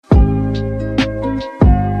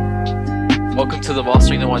Welcome to the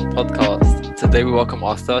Mastering the Wine podcast. Today we welcome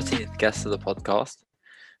our 13th guest to the podcast.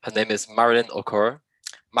 Her name is Marilyn Okoro.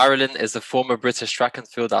 Marilyn is a former British track and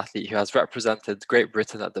field athlete who has represented Great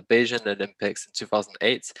Britain at the Beijing Olympics in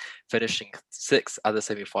 2008, finishing 6th at the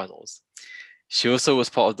semi-finals. She also was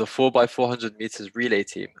part of the 4x400 meters relay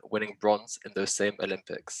team, winning bronze in those same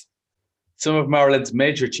Olympics. Some of Marilyn's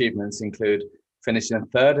major achievements include finishing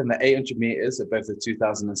third in the 800 meters at both the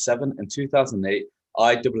 2007 and 2008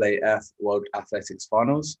 IAAF World Athletics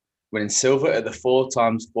Finals, winning silver at the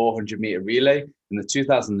 4x400 meter relay in the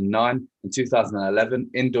 2009 and 2011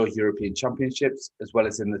 Indoor European Championships, as well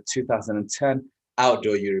as in the 2010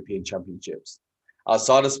 Outdoor European Championships.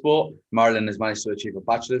 Outside of sport, Marilyn has managed to achieve a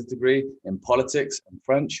bachelor's degree in politics and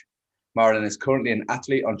French. Marilyn is currently an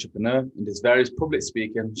athlete entrepreneur and does various public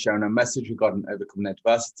speaking, sharing a message regarding overcoming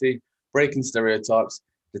adversity, breaking stereotypes,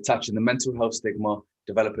 detaching the mental health stigma,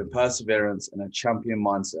 developing perseverance and a champion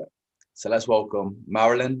mindset. So let's welcome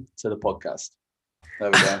Marilyn to the podcast. There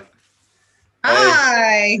we go.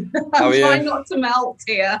 Hi. I'm trying not to melt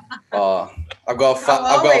here. Oh, I've got a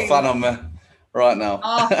fan on me right now.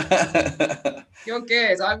 Oh, you're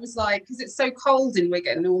good. I was like, because it's so cold in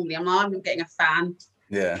Wigan normally. I'm not getting a fan.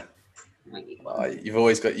 Yeah. You've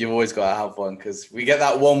always got to have one, because we get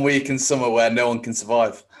that 1 week in summer where no one can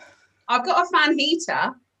survive. I've got a fan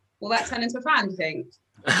heater. Will that turn into a fan, do you think?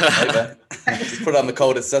 Maybe. Just put it on the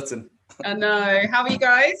coldest setting. I know. How are you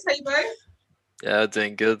guys? How are you both? Yeah,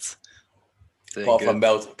 doing good.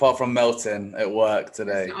 Apart from melting at work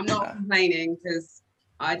today. I'm not complaining, because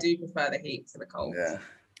I do prefer the heat to the cold. Yeah.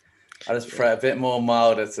 I just prefer a bit more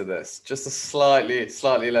milder to this. Just a slightly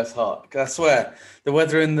less hot. 'Cause I swear, the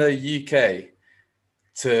weather in the UK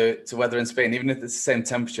to weather in Spain, even if it's the same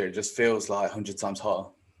temperature, it just feels like 100 times hotter.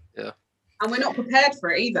 Yeah. And we're not prepared for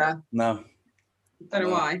it either. No. Don't know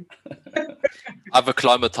why. I've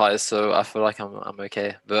acclimatized, so I feel like I'm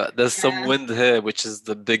okay. But there's some wind here, which is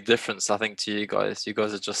the big difference, I think, to you guys. You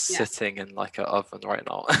guys are just sitting in like an oven right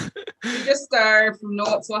now. We just go from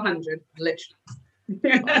 0 to 100, literally.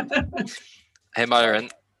 Hey, Marilyn,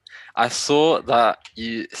 I saw that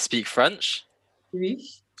you speak French. Oui.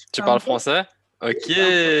 Tu parles français?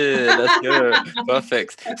 Okay, let's go.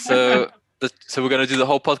 Perfect. So we're going to do the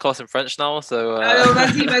whole podcast in French now. So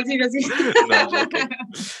vas-y. No, I'm joking.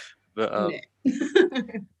 But,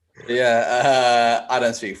 I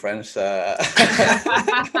don't speak French. So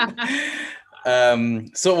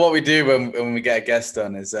what we do when we get a guest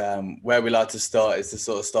on is where we like to start is to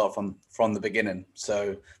sort of start from the beginning.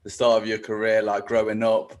 So the start of your career, like growing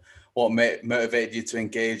up, what motivated you to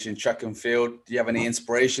engage in track and field? Do you have any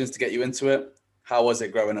inspirations to get you into it? How was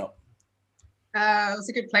it growing up? It's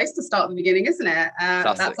a good place to start at the beginning, isn't it?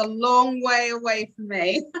 That's a long way away from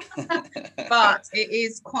me, but it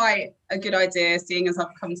is quite a good idea, seeing as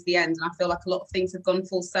I've come to the end, and I feel like a lot of things have gone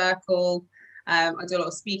full circle. I do a lot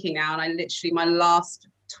of speaking now, and my last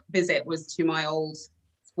visit was to my old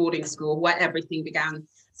boarding school where everything began.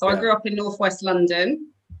 So I grew up in northwest London,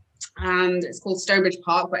 and it's called Stonebridge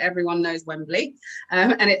Park, but everyone knows Wembley,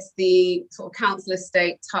 and it's the sort of council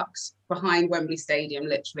estate tucked behind Wembley Stadium,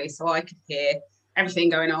 literally. So I could hear everything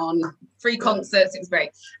going on, free concerts. It was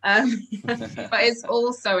great, but it's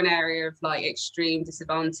also an area of like extreme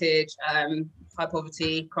disadvantage, high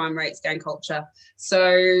poverty, crime rates, gang culture. So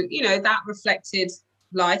that reflected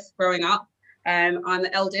life growing up. I'm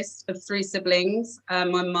the eldest of 3 siblings.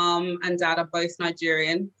 My mum and dad are both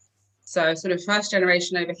Nigerian, so sort of first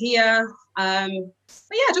generation over here. But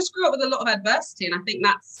yeah, just grew up with a lot of adversity, and I think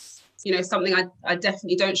that's something I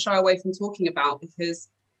definitely don't shy away from talking about, because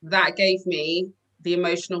that gave me the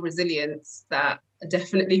emotional resilience that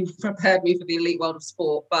definitely prepared me for the elite world of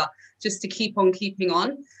sport, but just to keep on keeping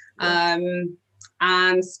on.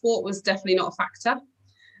 And sport was definitely not a factor.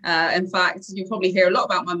 In fact, you'll probably hear a lot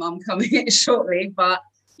about my mum coming shortly, but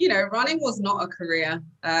running was not a career.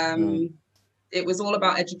 It was all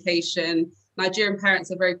about education. Nigerian parents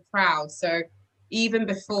are very proud. So even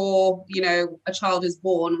before, a child is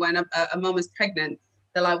born, when a mum is pregnant,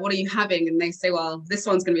 they're like, what are you having? And they say, well, this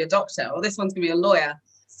one's going to be a doctor, or this one's going to be a lawyer.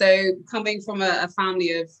 So coming from a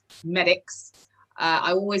family of medics,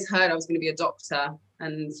 I always heard I was going to be a doctor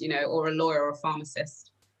and, or a lawyer or a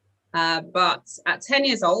pharmacist. But at 10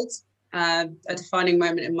 years old, a defining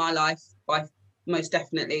moment in my life, most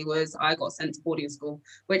definitely, was I got sent to boarding school,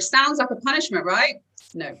 which sounds like a punishment, right?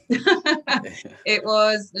 No. It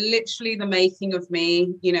was literally the making of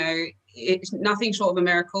me. It's nothing short of a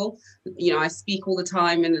miracle. I speak all the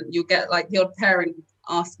time, and you'll get like the odd parent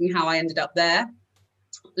asking how I ended up there.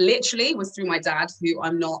 Literally was through my dad, who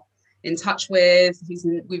I'm not in touch with.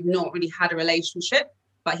 We've not really had a relationship,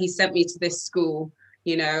 but he sent me to this school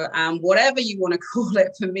and whatever you want to call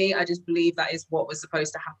it, for me, I just believe that is what was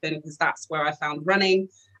supposed to happen, because that's where I found running.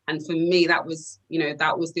 And for me, that was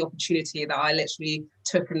the opportunity that I literally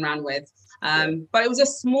took and ran with. But it was a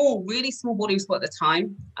really small boarding school at the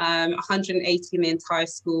time, 180 in the entire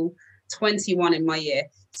school, 21 in my year.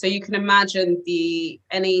 So you can imagine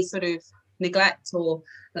any sort of neglect or,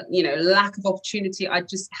 lack of opportunity. I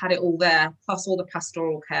just had it all there, plus all the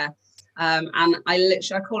pastoral care. And I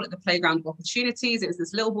call it the playground of opportunities. It was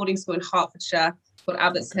this little boarding school in Hertfordshire called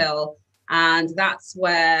Abbots Hill. And that's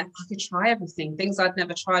where I could try everything, things I'd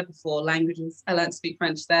never tried before, languages. I learned to speak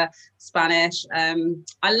French there, Spanish.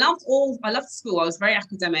 I loved school. I was very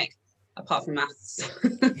academic, apart from maths.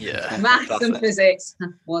 Yeah. Maths and physics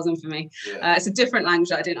wasn't for me. Yeah. It's a different language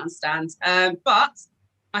that I didn't understand. But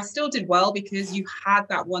I still did well, because you had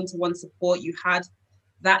that one-to-one support. You had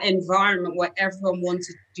that environment where everyone wanted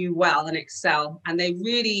to do well and excel. And they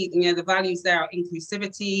really, the values there are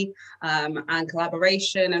inclusivity and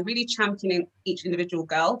collaboration, and really championing each individual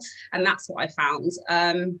girl. And that's what I found.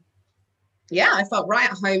 I felt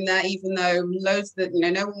right at home there, even though no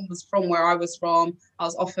one was from where I was from. I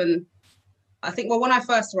was often, when I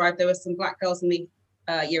first arrived, there were some black girls in the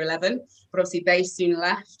year 11, but obviously they soon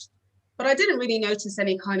left. But I didn't really notice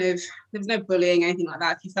any there was no bullying, anything like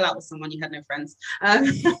that. If you fell out with someone, you had no friends.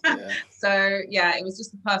 So it was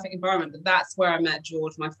just the perfect environment. But that's where I met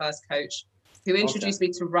George, my first coach, who introduced me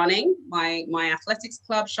to running, my athletics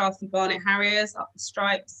club, Shaftesbury Barnet Harriers, up the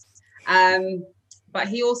stripes. But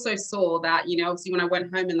he also saw that, obviously when I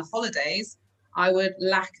went home in the holidays, I would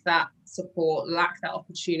lack that support, lack that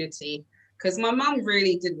opportunity, because my mum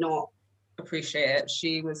really did not appreciate it.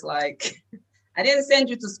 She was like, I didn't send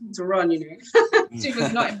you to school to run, She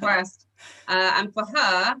was not impressed. And for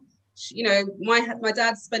her, my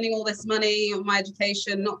dad's spending all this money on my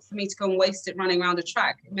education, not for me to go and waste it running around a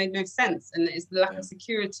track. It made no sense. And it's the lack of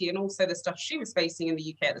security and also the stuff she was facing in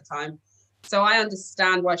the UK at the time. So I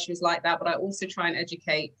understand why she was like that, but I also try and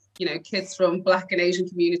educate, kids from Black and Asian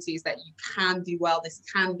communities that you can do well. This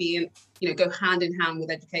can be, go hand in hand with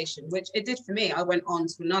education, which it did for me. I went on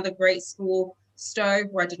to another great school, Stowe,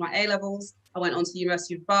 where I did my A-levels. I went on to the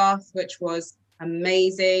University of Bath, which was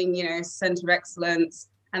amazing, centre of excellence.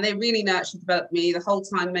 And they really nurtured, developed me the whole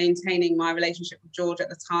time, maintaining my relationship with George at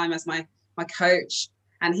the time as my coach.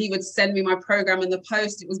 And he would send me my program in the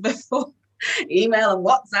post. It was before email and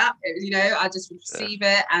WhatsApp. I just would receive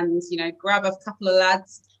it and, grab a couple of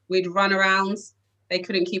lads. We'd run around. They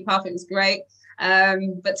couldn't keep up. It was great.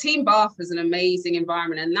 But Team Bath was an amazing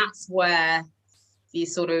environment. And that's where the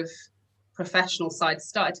sort of professional side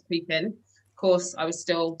started to creep in. Of course, I was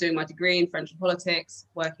still doing my degree in French and politics,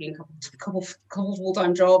 working a couple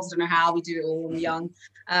full-time jobs. I don't know how we do it all when we're young.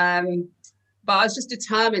 But I was just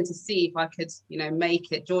determined to see if I could,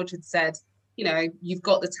 make it. George had said, you've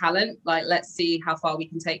got the talent, let's see how far we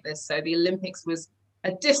can take this. So the Olympics was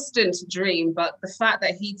a distant dream, but the fact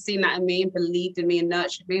that he'd seen that in me and believed in me and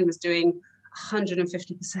nurtured me and was doing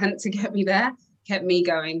 150% to get me there, kept me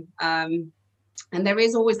going. And there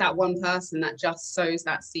is always that one person that just sows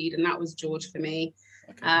that seed, and that was George for me.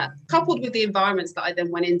 Okay. Coupled with the environments that I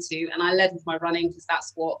then went into, and I led with my running because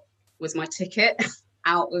that's what was my ticket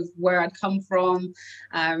out of where I'd come from.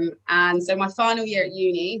 And so my final year at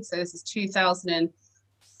uni, so this is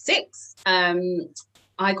 2006,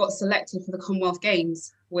 I got selected for the Commonwealth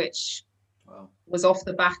Games, which was off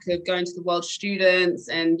the back of going to the World Students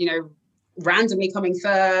and, randomly coming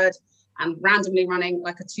third and randomly running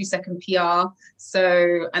like a 2-second PR.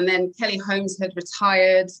 So, and then Kelly Holmes had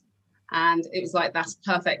retired, and it was like that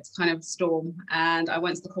perfect kind of storm. And I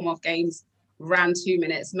went to the Commonwealth Games, ran 2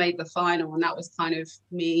 minutes, made the final, and that was kind of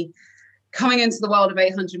me coming into the world of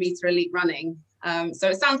 800 meter elite running. So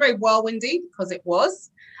it sounds very whirlwindy, because it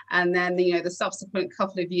was. And then, the subsequent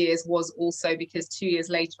couple of years was also because 2 years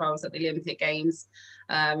later, I was at the Olympic Games,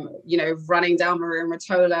 running down Maria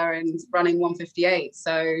Matola and running 158.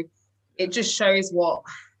 So it just shows what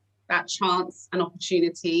that chance and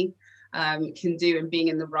opportunity can do, and being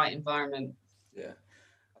in the right environment. Yeah.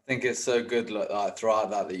 I think it's so good throughout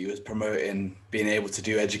that you was promoting being able to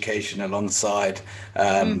do education alongside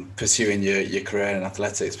pursuing your career in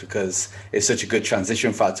athletics, because it's such a good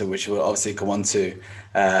transition factor, which we'll obviously come on to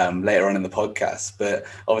later on in the podcast. But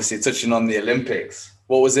obviously touching on the Olympics,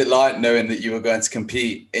 what was it like knowing that you were going to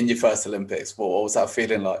compete in your first Olympics? What was that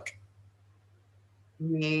feeling like?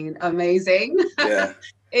 Amazing. Yeah,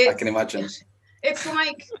 I can imagine. It's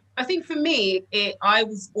like, I think for me, I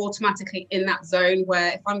was automatically in that zone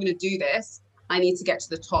where if I'm going to do this, I need to get to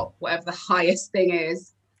the top, whatever the highest thing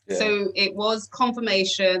is. Yeah. So it was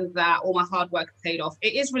confirmation that all my hard work paid off.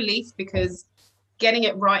 It is relief because getting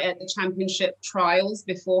it right at the championship trials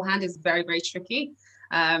beforehand is very, very tricky.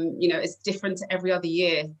 You know, it's different to every other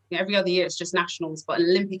year. You know, every other year it's just nationals, but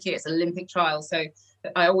Olympic year, it's Olympic trials. So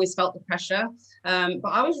I always felt the pressure.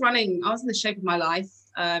 But I was in the shape of my life.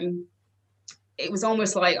 It was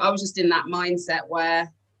almost like I was just in that mindset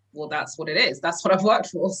where, well, that's what it is. That's what I've worked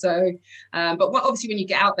for. So, but obviously when you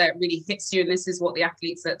get out there, it really hits you. And this is what the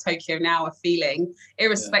athletes at Tokyo now are feeling,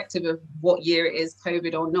 irrespective of what year it is,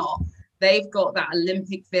 COVID or not. They've got that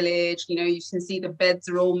Olympic village. You know, you can see the beds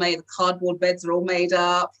are all made, the cardboard beds are all made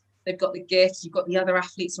up. They've got the gifts. You've got the other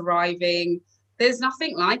athletes arriving. There's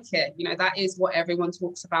nothing like it. You know, that is what everyone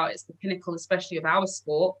talks about. It's the pinnacle, especially of our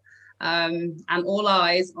sport. And all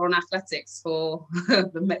eyes are on athletics for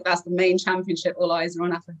that's the main championship. All eyes are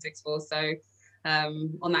on athletics for. So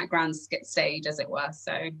on that grand stage, as it were.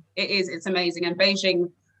 So it's amazing. And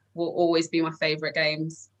Beijing will always be my favorite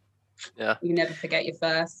games. Yeah, you never forget your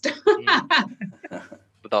first.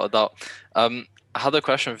 Without a doubt. I had a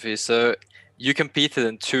question for you. So you competed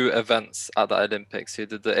in 2 events at the Olympics. You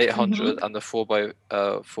did the 800 and the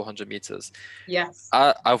 4x400 meters. Yes.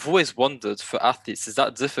 I've always wondered, for athletes, is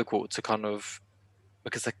that difficult to kind of,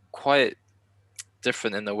 because they're quite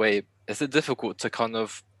different in a way, is it difficult to kind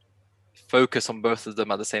of focus on both of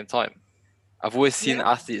them at the same time? I've always seen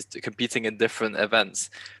athletes competing in different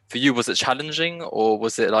events. For you, was it challenging, or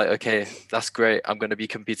was it like, okay, that's great, I'm going to be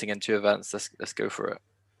competing in 2 events, let's go for it?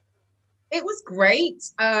 It was great.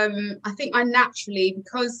 I think I naturally,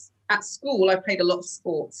 because at school I played a lot of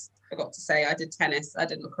sports. I forgot to say, I did tennis, I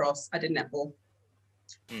did lacrosse, I did netball.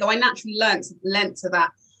 So I naturally lent to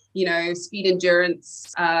that, you know, speed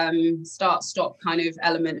endurance, start stop kind of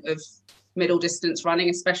element of middle distance running,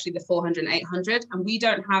 especially the 400 and 800. And we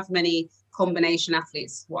don't have many combination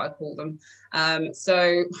athletes, what I call them.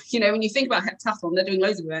 So, you know, when you think about heptathlon, they're doing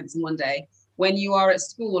loads of events in one day. When you are at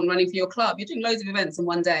school and running for your club, you're doing loads of events in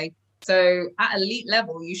one day. So at elite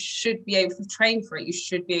level, you should be able to train for it. You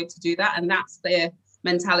should be able to do that. And that's the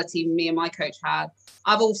mentality me and my coach had.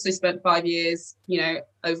 I've also spent 5 years, you know,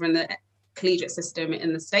 over in the collegiate system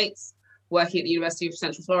in the States, working at the University of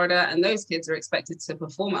Central Florida. And those kids are expected to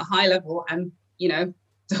perform at a high level and, you know,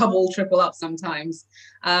 double, triple up sometimes.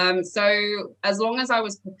 So as long as I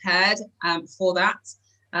was prepared for that,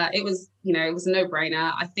 it was, you know, it was a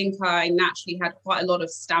no-brainer. I think I naturally had quite a lot of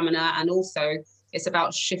stamina, and also it's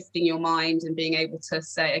about shifting your mind and being able to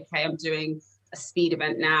say, okay, I'm doing a speed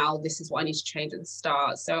event now. This is what I need to change at the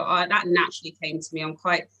start. So that naturally came to me. I'm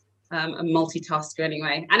quite a multitasker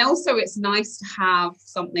anyway. And also it's nice to have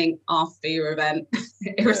something after your event,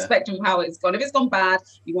 irrespective of how it's gone. If it's gone bad,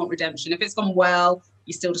 you want redemption. If it's gone well,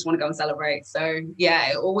 you still just want to go and celebrate. So yeah,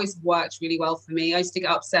 it always worked really well for me. I used to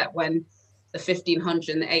get upset when the 1500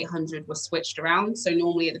 and the 800 were switched around. So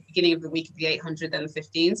normally at the beginning of the week of the 800, then the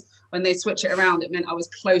 15s. When they switch it around, it meant I was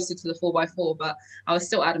closer to the 4x4, but I was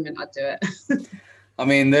still adamant I'd do it. I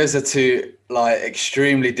mean, those are 2 like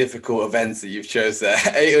extremely difficult events that you've chose there,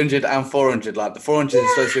 800 and 400. Like the 400 is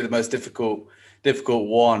supposed to be the most difficult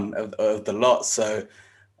one of the lot. So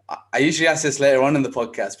I usually ask this later on in the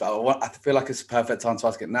podcast, but I feel like it's a perfect time to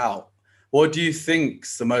ask it now. What do you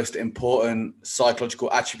think's the most important psychological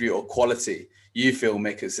attribute or quality you feel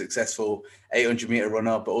make a successful 800 meter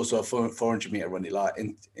runner, but also a 400 meter runner, like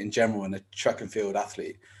in general, in a track and field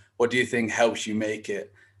athlete? What do you think helps you make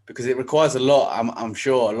it? Because it requires a lot, I'm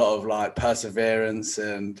sure, a lot of like perseverance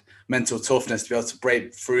and mental toughness to be able to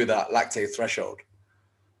break through that lactate threshold.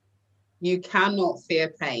 You cannot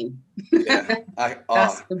fear pain. Yeah,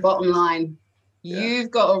 That's the bottom line. Yeah.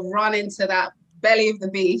 You've got to run into that belly of the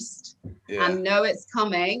beast and know it's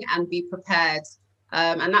coming and be prepared.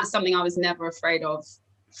 And that's something I was never afraid of.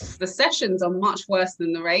 The sessions are much worse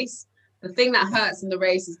than the race. The thing that hurts in the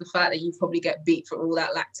race is the fact that you probably get beat for all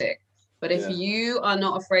that lactic. But if you are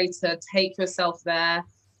not afraid to take yourself there,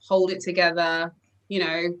 hold it together, you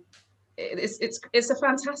know, it's a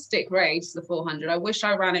fantastic race, the 400. I wish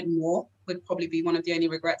I ran it more. Would probably be one of the only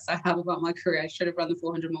regrets I have about my career. I should have run the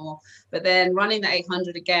 400 more. But then running the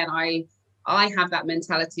 800 again, I have that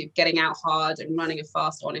mentality of getting out hard and running a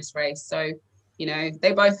fast, honest race. So, you know,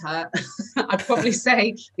 they both hurt. I'd probably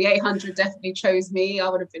say the 800 definitely chose me. I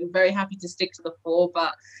would have been very happy to stick to the 4,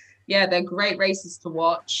 but yeah, they're great races to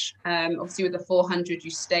watch. Obviously with the 400,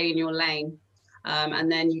 you stay in your lane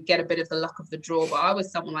and then you get a bit of the luck of the draw. But I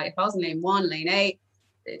was someone like, if I was in lane 1, lane 8,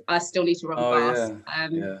 I still need to run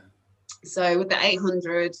fast. So with the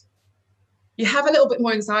 800, you have a little bit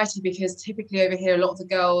more anxiety because typically over here, a lot of the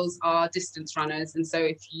girls are distance runners. And so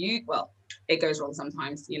it goes wrong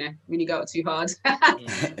sometimes, you know, when you go out too hard.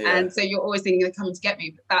 And so you're always thinking they're coming to get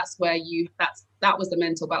me. But that's where that was the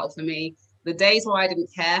mental battle for me. The days where I didn't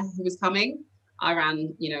care who was coming, I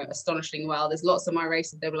ran, astonishingly well. There's lots of my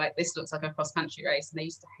races, they were like, this looks like a cross-country race, and they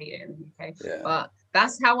used to hate it in the UK. Yeah. But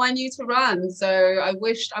that's how I knew to run. So I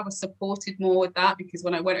wished I was supported more with that, because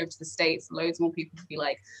when I went over to the States, loads more people would be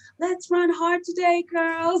like, let's run hard today,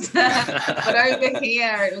 girls. But over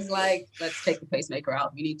here, it was like, let's take the pacemaker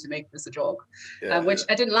out. We need to make this a jog, which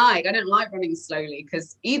I didn't like. I didn't like running slowly,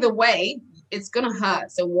 because either way, it's going to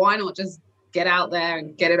hurt. So why not just get out there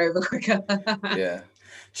and get it over quicker? Yeah.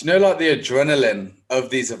 Do you know, like the adrenaline of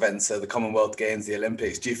these events, so the Commonwealth Games, the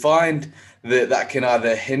Olympics, do you find that can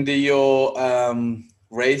either hinder your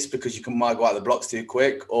race because you might go out the blocks too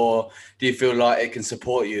quick, or do you feel like it can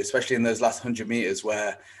support you, especially in those last 100 meters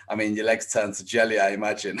where, I mean, your legs turn to jelly, I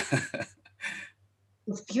imagine?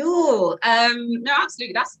 Fuel. No,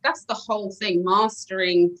 absolutely. That's the whole thing,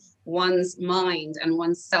 mastering one's mind and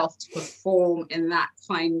oneself to perform in that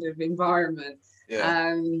kind of environment.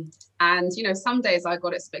 Yeah. And some days I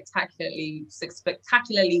got it spectacularly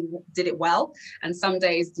did it well, and some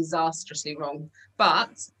days disastrously wrong.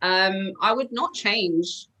 But I would not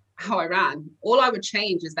change how I ran. All I would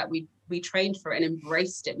change is that we trained for it and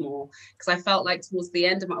embraced it more, because I felt like towards the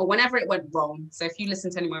end of or whenever it went wrong. So if you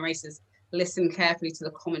listen to any of my races, listen carefully to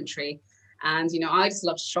the commentary, and I just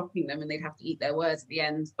loved shocking them, and they'd have to eat their words at the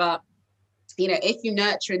end. But if you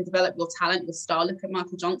nurture and develop your talent, your style, look at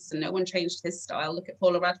Michael Johnson, no one changed his style. Look at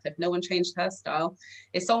Paula Radcliffe, no one changed her style.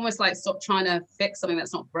 It's almost like stop trying to fix something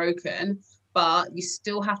that's not broken, but you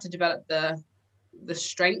still have to develop the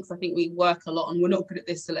strengths. I think we work a lot on, we're not good at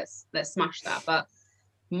this, so let's smash that. But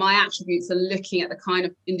my attributes are looking at the kind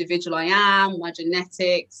of individual I am, my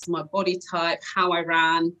genetics, my body type, how I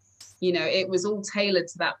ran. It was all tailored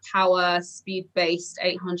to that power, speed-based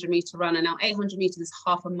 800-meter runner. Now, 800 meters is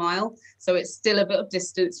half a mile, so it's still a bit of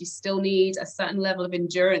distance. You still need a certain level of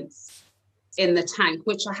endurance in the tank,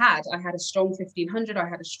 which I had. I had a strong 1500. I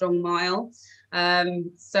had a strong mile.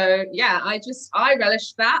 So yeah, I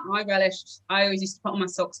relished that. I always used to put on my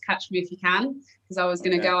socks, catch me if you can, because I was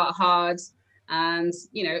going to go out hard. And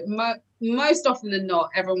most often than not,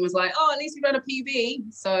 everyone was like, oh, at least we ran a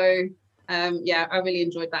PB. So yeah, I really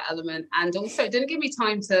enjoyed that element. And also it didn't give me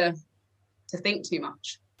time to think too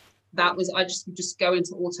much. I just go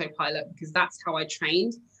into autopilot, because that's how I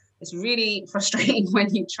trained. It's really frustrating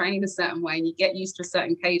when you train a certain way and you get used to a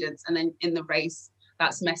certain cadence, and then in the race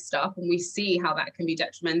that's messed up. And we see how that can be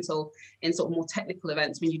detrimental in sort of more technical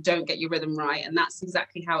events when you don't get your rhythm right. And that's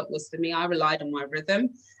exactly how it was for me. I relied on my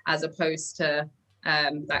rhythm as opposed to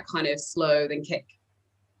that kind of slow then kick.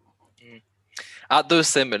 At those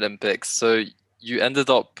same Olympics, so you ended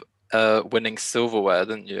up winning silverware,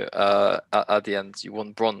 didn't you? At the end, you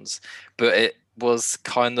won bronze, but it was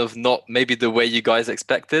kind of not maybe the way you guys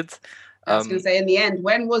expected. I was going to say, in the end,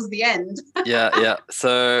 when was the end? yeah.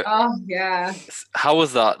 So, oh yeah. How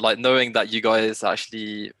was that? Like knowing that you guys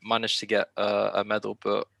actually managed to get a medal,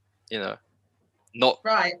 but not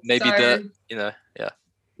right. Maybe yeah.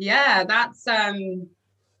 Yeah, that's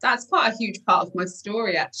quite a huge part of my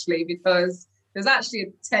story actually, because there's actually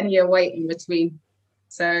a 10-year wait in between.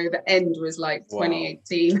 So the end was like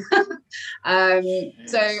 2018.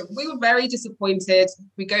 So we were very disappointed.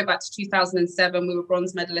 We go back to 2007. We were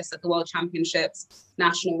bronze medalists at the World Championships,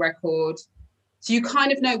 national record. So you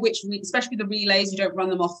kind of know which, especially the relays, you don't run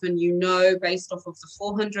them often, based off of the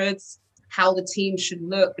 400s, how the team should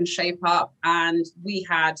look and shape up. And we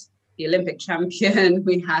had the Olympic champion,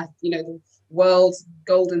 we had, the world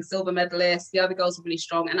gold and silver medalists. The other girls were really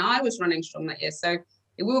strong, and I was running strong that year. So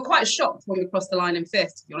we were quite shocked when we crossed the line in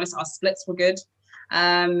fifth. To be honest, our splits were good,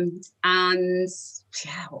 and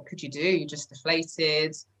yeah, what could you do? You just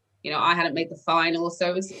deflated. I hadn't made the final,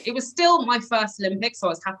 so it was still my first Olympics, so I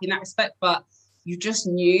was happy in that respect. But you just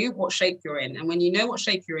knew what shape you're in, and when you know what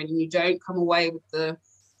shape you're in, and you don't come away with the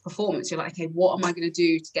performance, you're like, okay, what am I going to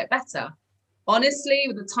do to get better? Honestly,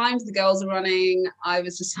 with the times the girls are running, I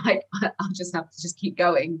was just like, I'll just have to just keep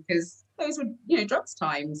going, because those were, drugs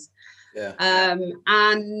times. Yeah.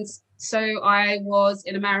 And so I was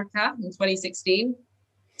in America in 2016,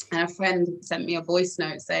 and a friend sent me a voice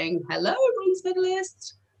note saying, hello, bronze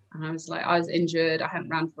medalist. And I was like, I was injured. I hadn't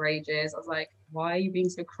ran for ages. I was like, why are you being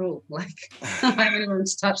so cruel? Like, I haven't even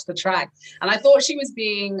to touch the track. And I thought she was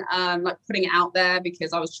being like putting it out there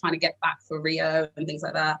because I was trying to get back for Rio and things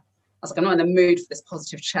like that. I was like, I'm not in the mood for this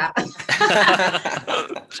positive chat.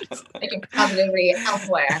 Making positivity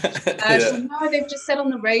elsewhere. So no, they've just said on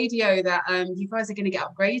the radio that you guys are going to get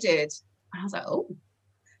upgraded. And I was like, oh.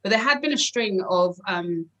 But there had been a string of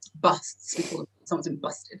busts. We call them, someone's been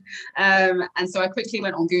busted. And so I quickly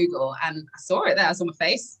went on Google and I saw it there. I saw my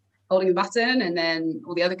face holding the button, and then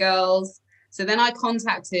all the other girls. So then I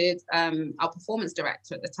contacted our performance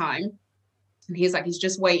director at the time. And he's like, he's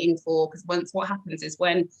just waiting for, because what happens is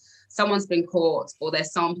when someone's been caught or their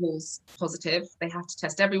sample's positive, they have to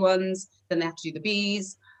test everyone's, then they have to do the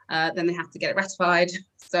B's, then they have to get it ratified.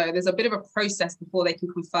 So there's a bit of a process before they can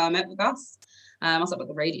confirm it with us. I was up at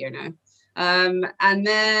the radio now. And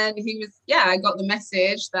then I got the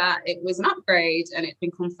message that it was an upgrade and it'd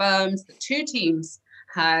been confirmed that 2 teams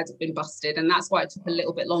had been busted. And that's why it took a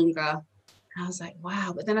little bit longer. And I was like,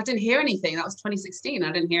 wow, but then I didn't hear anything. That was 2016.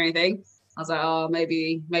 I didn't hear anything. I was like, oh,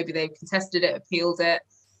 maybe they've contested it, appealed it.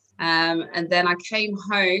 And then I came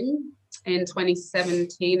home in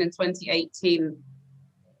 2017 and 2018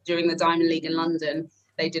 during the Diamond League in London.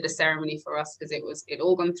 They did a ceremony for us because it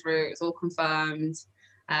all gone through, it was all confirmed.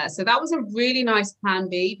 So that was a really nice plan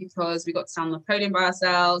B because we got to stand on the podium by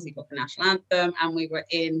ourselves, we got the national anthem, and we were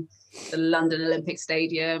in the London Olympic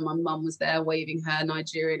Stadium. My mum was there waving her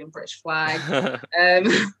Nigerian and British flag.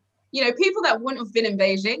 People that wouldn't have been in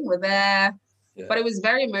Beijing were there. Yeah. But it was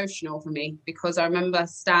very emotional for me because I remember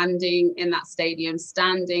standing in that stadium,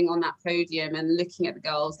 standing on that podium and looking at the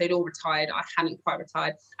girls. They'd all retired. I hadn't quite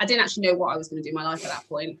retired. I didn't actually know what I was going to do in my life at that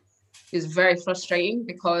point. It was very frustrating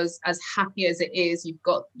because as happy as it is, you've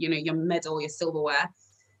got, your medal, your silverware,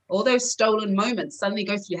 all those stolen moments suddenly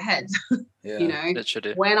go through your head. Yeah,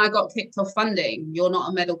 literally. When I got kicked off funding, you're not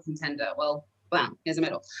a medal contender. Well, bam, here's a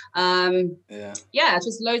medal.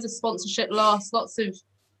 Just loads of sponsorship loss, lots of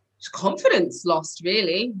confidence lost,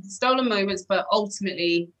 really. Stolen moments, but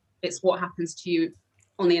ultimately it's what happens to you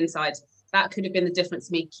on the inside. That could have been the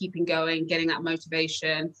difference, me keeping going, getting that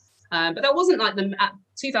motivation. But that wasn't like at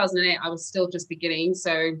 2008, I was still just beginning.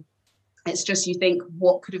 So it's just, you think,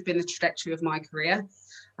 what could have been the trajectory of my career?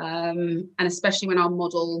 And especially when our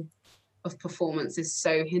model of performance is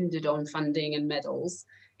so hindered on funding and medals,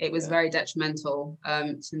 it was very detrimental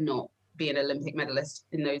to not be an Olympic medalist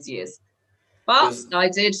in those years. But I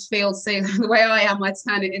did feel, the way I am, I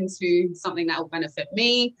turn it into something that will benefit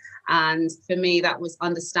me. And for me, that was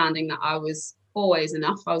understanding that I was always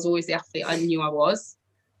enough. I was always the athlete I knew I was.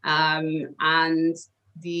 And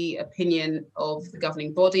the opinion of the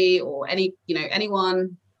governing body or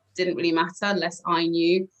anyone didn't really matter unless I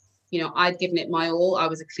knew, I'd given it my all. I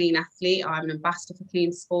was a clean athlete. I'm an ambassador for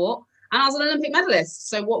clean sport. And I was an Olympic medalist.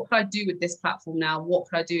 So what could I do with this platform now? What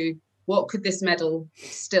could I do? What could this medal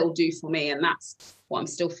still do for me? And that's what I'm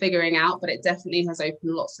still figuring out, but it definitely has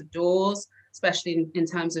opened lots of doors, especially in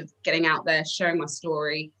terms of getting out there, sharing my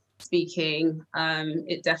story, speaking.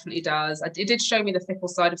 It definitely does. It did show me the fickle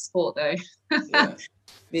side of sport though,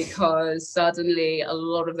 because suddenly a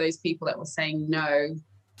lot of those people that were saying no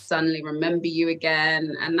suddenly remember you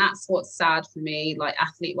again. And that's what's sad for me. Like,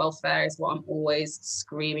 athlete welfare is what I'm always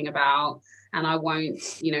screaming about. And I won't,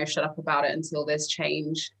 shut up about it until there's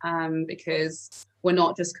change, because we're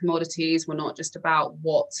not just commodities. We're not just about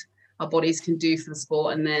what our bodies can do for the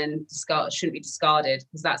sport and then shouldn't be discarded,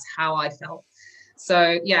 because that's how I felt.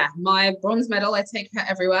 So yeah, my bronze medal, I take her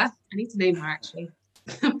everywhere. I need to name her, actually.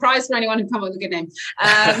 Prize for anyone who come up with a good name.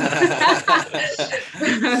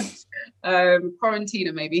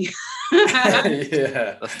 Quarantina, maybe.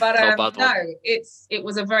 Yeah. But no, it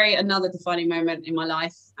was another defining moment in my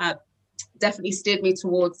life. Definitely steered me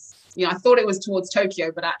towards, I thought it was towards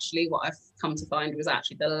Tokyo, but actually what I've come to find was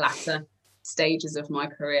actually the latter stages of my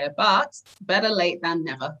career. But better late than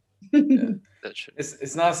never. Yeah.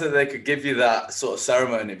 It's nice that they could give you that sort of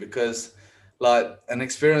ceremony, because like an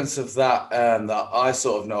experience of that that I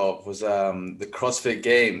sort of know of was the CrossFit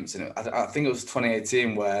Games, and I think it was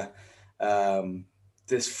 2018, where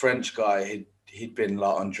this French guy, he'd been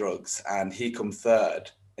like on drugs, and he come third.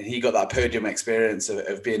 And he got that podium experience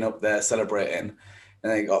of being up there celebrating, and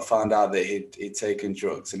then he got found out that he'd taken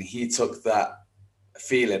drugs, and he took that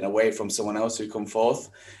feeling away from someone else who come forth.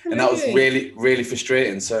 And that was really, really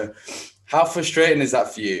frustrating. So how frustrating is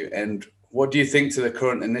that for you? And what do you think to the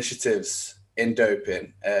current initiatives in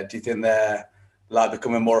doping? Do you think they're like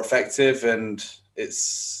becoming more effective and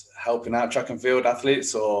it's helping out track and field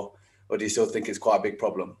athletes, or do you still think it's quite a big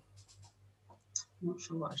problem? I'm not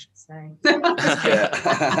sure what I should say.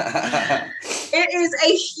 It is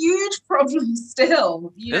a huge problem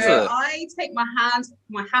still. I take my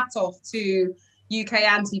hat off to UK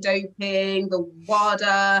anti-doping, the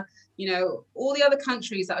WADA, all the other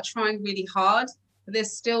countries that are trying really hard, but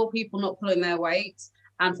there's still people not pulling their weight.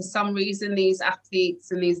 And for some reason, these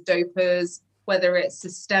athletes and these dopers, whether it's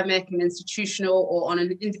systemic and institutional or on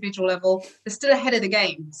an individual level, they're still ahead of the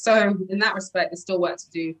game. So in that respect, there's still work to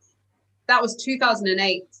do. That was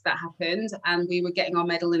 2008 that happened, and we were getting our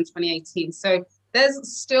medal in 2018. So there's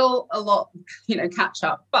still a lot, catch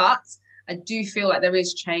up, but I do feel like there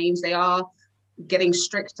is change. They are getting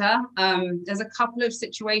stricter. There's a couple of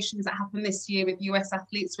situations that happened this year with US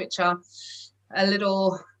athletes, which are a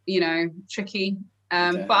little, tricky.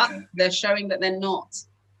 But they're showing that they're not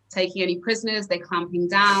taking any prisoners, they're clamping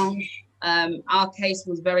down. Our case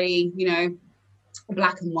was very,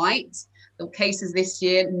 black and white. The cases this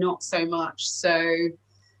year, not so much. So,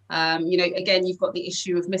 again, you've got the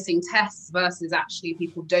issue of missing tests versus actually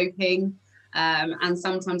people doping. And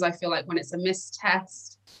sometimes I feel like when it's a missed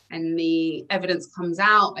test and the evidence comes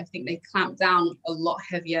out, I think they clamp down a lot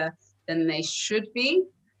heavier than they should be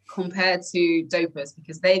compared to dopers,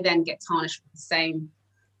 because they then get tarnished with the same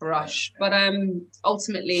brush. But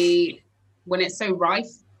ultimately, when it's so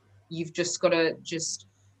rife, you've just got to just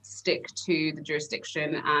stick to the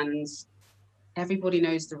jurisdiction, and everybody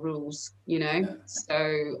knows the rules,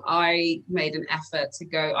 So I made an effort to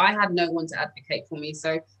go. I had no one to advocate for me,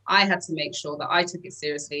 so I had to make sure that I took it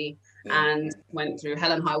seriously and went through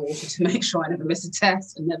hell and high water to make sure I never missed a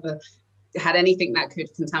test and never had anything that could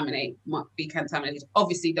be contaminated.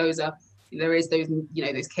 Obviously, there is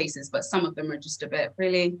those cases, but some of them are just a bit,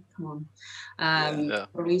 really, come on,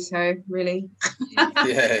 burrito, really. So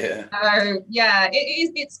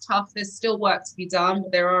it's tough. There's still work to be done,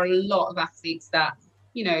 but there are a lot of athletes that,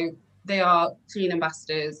 they are clean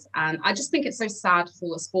ambassadors, and I just think it's so sad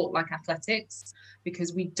for a sport like athletics,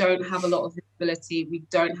 because we don't have a lot of visibility, we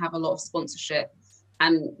don't have a lot of sponsorship,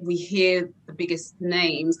 and we hear the biggest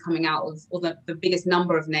names coming out of, or the biggest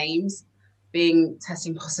number of names being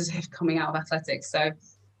testing positive coming out of athletics. So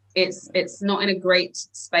it's not in a great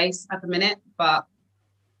space at the minute, but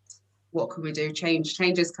what can we do? Change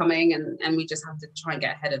is coming, and we just have to try and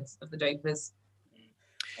get ahead of the dopers.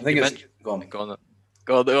 I think it's go on.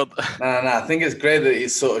 No. I think it's great that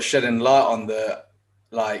he's sort of shedding light on the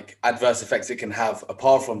adverse effects it can have,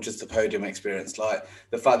 apart from just the podium experience, like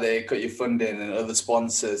the fact that it cut your funding and other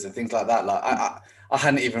sponsors and things like that. I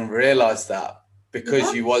hadn't even realized that,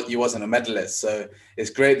 because you wasn't a medalist. So it's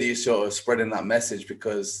great that you sort of spreading that message,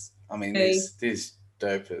 because these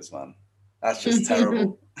dopers, man, that's just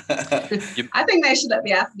terrible. I think they should let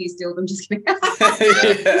the athletes deal with them. Just kidding. Put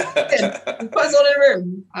us all in a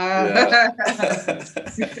room.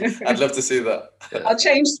 I'd love to see that. I'll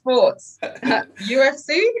change sports.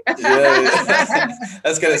 UFC.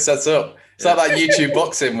 Let's get it set up. It's like that YouTube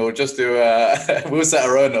boxing. We'll just do. We'll set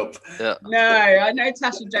our own up. Yeah. No, I know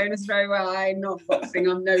Tasha Jonas very well. I'm not boxing.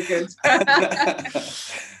 I'm no good.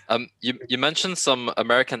 You mentioned some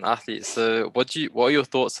American athletes. So what are your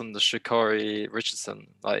thoughts on the Sha'Carri Richardson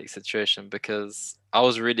situation? Because I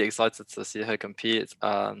was really excited to see her compete,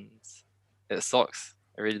 and it sucks.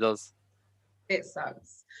 It really does. It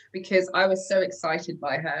sucks, because I was so excited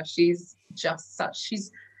by her. She's just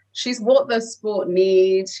she's what the sport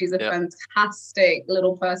needs. She's a fantastic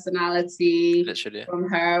little personality. Literally. From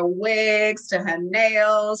her wigs to her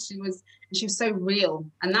nails. She was so real,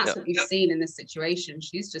 and that's what we've seen in this situation.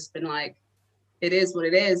 She's just been like, it is what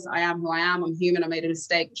it is. I am who I am. I'm human. I made a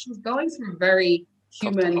mistake. She was going through a very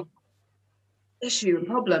human issue and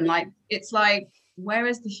problem. It's like, where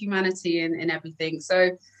is the humanity in everything?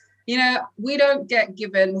 So, we don't get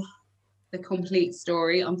given the complete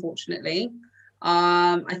story, unfortunately.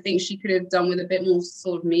 I think she could have done with a bit more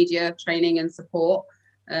sort of media training and support,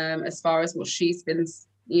 as far as what she's been,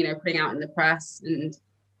 putting out in the press. And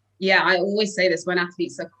I always say this when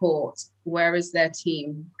athletes are caught, where is their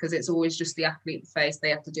team? Because it's always just the athlete face. They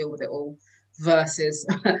have to deal with it all versus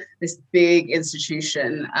this big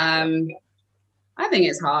institution. I think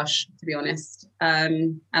it's harsh, to be honest.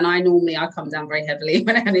 And I come down very heavily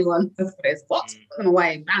when anyone says, put them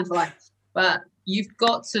away, banned for life. But you've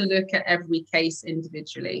got to look at every case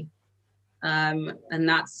individually. And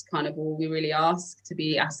that's kind of all we really ask, to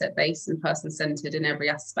be asset-based and person-centered in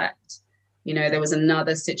every aspect. There was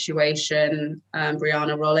another situation,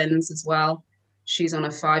 Brianna Rollins as well. She's on a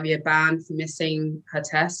 5-year ban for missing her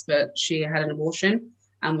test, but she had an abortion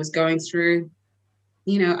and was going through,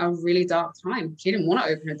 a really dark time. She didn't want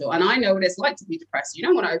to open her door. And I know what it's like to be depressed. You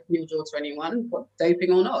don't want to open your door to anyone, what,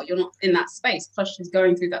 doping or not. You're not in that space. Plus, she's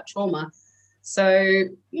going through that trauma. So,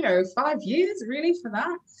 5 years really for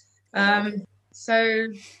that. I'm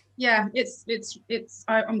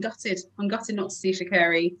gutted. I'm gutted not to see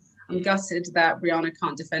Sha'Carri. I'm gutted that Brianna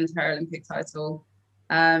can't defend her Olympic title.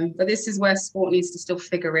 But this is where sport needs to still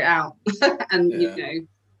figure it out and,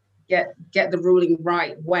 get the ruling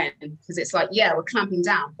right when, because it's like, we're clamping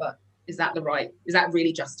down, but is that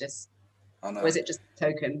really justice? Or is it just a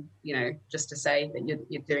token, just to say that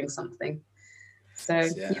you're doing something? So,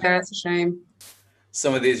 it's a shame.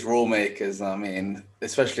 some of these rule makers, I mean,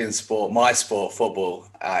 especially in sport, my sport, football,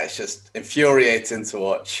 it's just infuriating to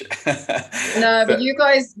watch. No, but you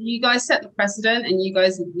guys set the precedent and you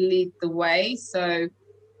guys lead the way. So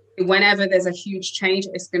whenever there's a huge change,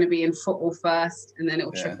 it's going to be in football first and then it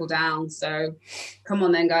will trickle down. So come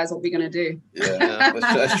on then, guys, what are we going to do?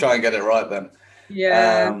 Let's try and get it right then.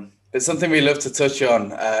 Yeah. It's something we love to touch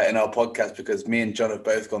on in our podcast, because me and John have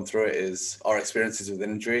both gone through it, is our experiences with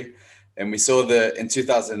injury. And we saw that in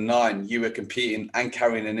 2009, you were competing and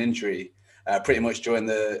carrying an injury pretty much during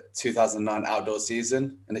the 2009 outdoor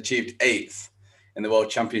season, and achieved 8th in the World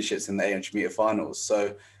Championships in the 800 meter finals.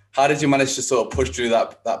 So how did you manage to sort of push through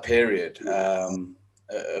that period of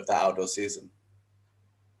that outdoor season?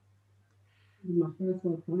 My first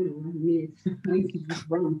world final, I used to just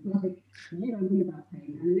run. You don't think about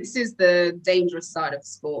pain. And this is the dangerous side of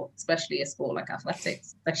sport, especially a sport like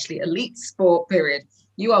athletics, especially elite sport, period.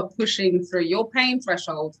 You are pushing through. Your pain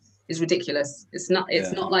threshold is ridiculous. It's not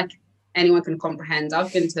like anyone can comprehend.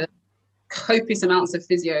 I've been to copious amounts of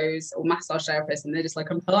physios or massage therapists, and they're just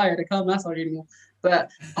like, I'm tired, I can't massage anymore.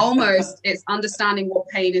 But almost it's understanding what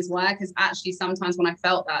pain is where, because actually sometimes when I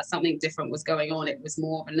felt that something different was going on, it was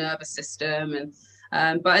more of a nervous system.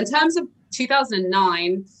 And but in terms of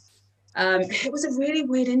 2009, it was a really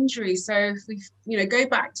weird injury. So if we go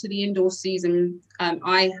back to the indoor season,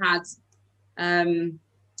 I'd hurt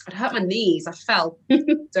my knees. I fell.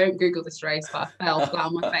 Don't Google this race, but I fell flat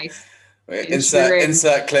on my face.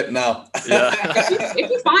 Insert clip now. Yeah. if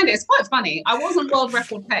you find it, it's quite funny. I was on world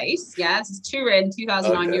record pace. Yeah, this is Turin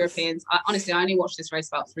 2009 Europeans. Honestly, I only watched this race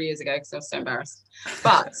about 3 years ago because I was so embarrassed.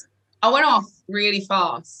 But I went off really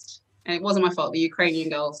fast, and it wasn't my fault. The Ukrainian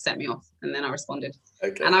girl set me off, and then I responded.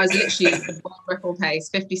 Okay. And I was literally world record pace,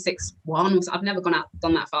 56.1. I've never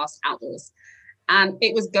done that fast outdoors. And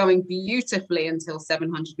it was going beautifully until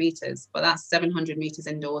 700 meters, but that's 700 meters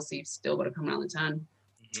indoors, so you've still got to come around the turn.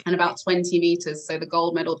 And about 20 meters, so the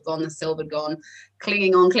gold medal had gone, the silver had gone,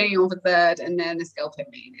 clinging on for third, and then this girl hit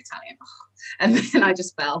me in Italian, and then I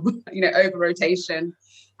just fell, over rotation,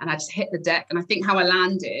 and I just hit the deck. And I think how I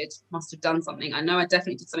landed must have done something. I know I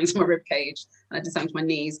definitely did something to my rib cage, and I did something to my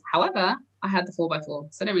knees. However, I had the 4x4, so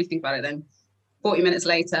I didn't really think about it then. 40 minutes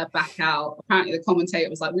later, back out. Apparently the commentator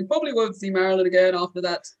was like, we probably won't see Marilyn again after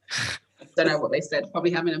that. Don't know what they said,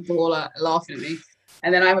 probably having a ball laughing at me.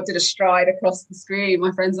 And then I did a stride across the screen.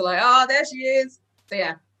 My friends are like, oh, there she is. So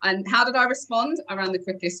yeah. And how did I respond? I ran the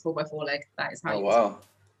quickest 4x4 leg. That is how you wow.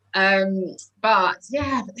 But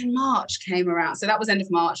then March came around. So that was end of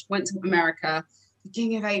March. Went to America.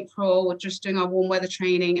 Beginning of April, we're just doing our warm weather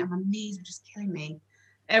training, and my knees were just killing me.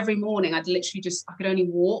 Every morning, I could only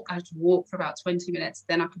walk. I had to walk for about 20 minutes.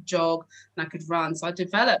 Then I could jog and I could run. So I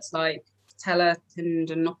developed like patellar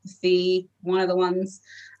tendinopathy, one of the ones.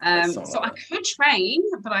 So I could train,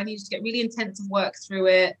 but I needed to get really intensive work through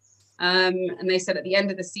it. And they said at the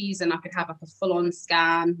end of the season, I could have like a full-on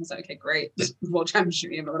scan. I was like, okay, great. World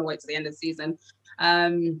Championship, I'm not going to wait till the end of the season.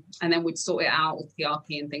 And then we'd sort it out with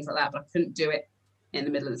PRP and things like that, but I couldn't do it in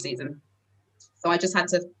the middle of the season. So I just had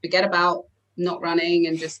to forget about not running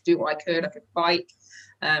and just do what I could. I could bike.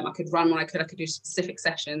 I could run when I could do specific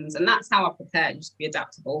sessions. And that's how I prepared, just to be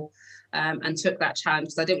adaptable. And took that challenge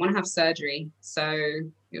because I didn't want to have surgery. So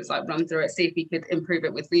it was like run through it, see if we could improve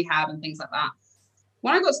it with rehab and things like that.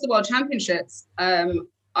 When I got to the World Championships,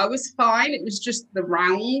 I was fine. It was just the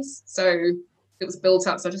rounds. So it was built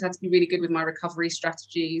up. So I just had to be really good with my recovery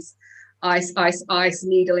strategies. Ice,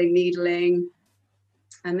 needling.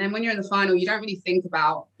 And then when you're in the final, you don't really think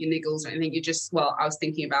about your niggles or anything. I was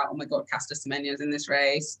thinking about, oh my God, Caster Semenya's in this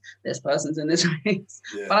race. This person's in this race.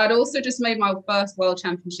 Yeah. But I'd also just made my first World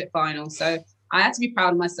Championship final. So I had to be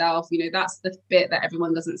proud of myself. That's the bit that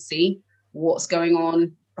everyone doesn't see, what's going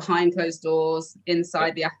on behind closed doors,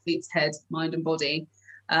 inside the athlete's head, mind and body.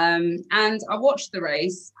 And I watched the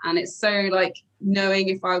race, and it's so like knowing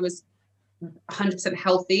if I was 100%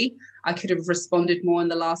 healthy, I could have responded more in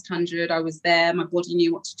the last 100. I was there, my body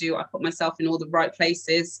knew what to do. I put myself in all the right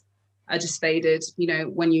places. I just faded.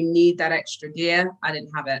 When you need that extra gear, I didn't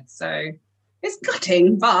have it. So it's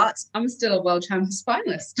gutting, but I'm still a world champion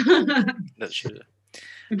finalist. Literally.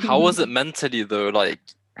 How was it mentally though? Like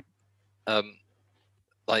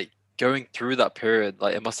going through that period,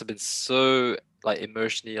 like it must have been so like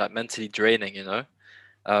emotionally, like mentally draining, Yeah,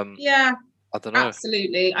 I don't know.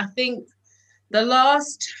 Absolutely. I think the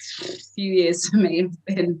last few years for me have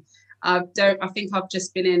been, I think I've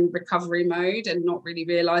just been in recovery mode and not really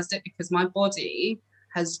realized it because my body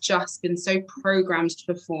has just been so programmed to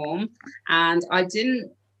perform, and I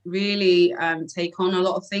didn't really take on a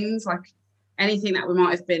lot of things, like anything that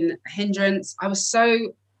might have been a hindrance. I was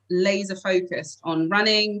so laser focused on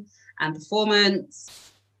running and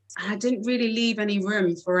performance. I didn't really leave any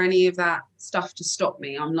room for any of that stuff to stop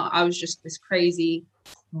me. I was just this crazy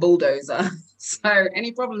bulldozer. So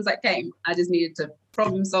any problems that came, I just needed to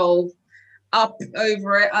problem solve, up,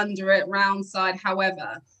 over it, under it, round, side,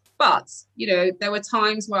 however. But, you know, there were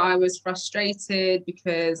times where I was frustrated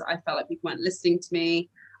because I felt like people weren't listening to me.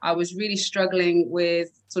 I was really struggling with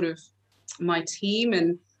sort of my team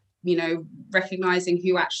and, you know, recognizing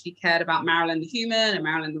who actually cared about Marilyn the human and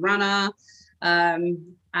Marilyn the runner.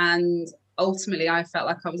 And ultimately, I felt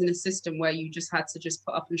like I was in a system where you just had to just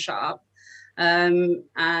put up and shut up.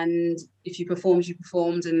 And if you performed, you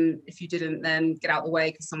performed. And if you didn't, then get out of the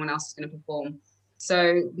way because someone else is going to perform.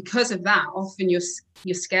 So because of that, often you're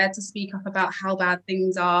scared to speak up about how bad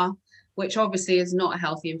things are, which obviously is not a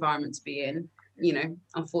healthy environment to be in. You know,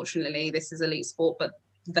 unfortunately, this is elite sport, but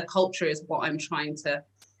the culture is what I'm trying to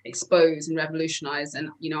expose and revolutionize. And,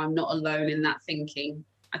 you know, I'm not alone in that thinking.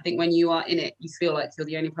 I think when you are in it, you feel like you're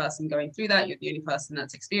the only person going through that. You're the only person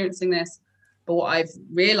that's experiencing this. But what I've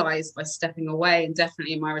realized by stepping away, and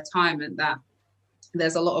definitely in my retirement, that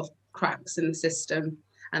there's a lot of cracks in the system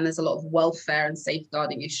and there's a lot of welfare and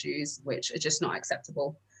safeguarding issues, which are just not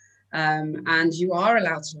acceptable. And you are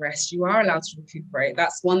allowed to rest. You are allowed to recuperate.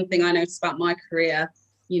 That's one thing I noticed about my career,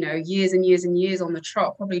 you know, years and years and years on the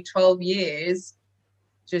trot, probably 12 years,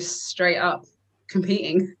 just straight up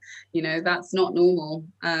competing. You know, that's not normal.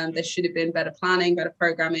 There should have been better planning, better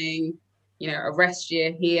programming, you know, a rest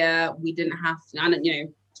year here. We didn't have to, and, you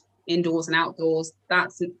know, indoors and outdoors.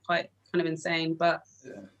 That's quite kind of insane. But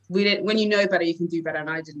we didn't, when you know better, you can do better. And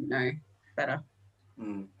I didn't know better.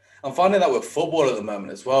 I'm finding that with football at the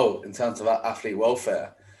moment as well, in terms of athlete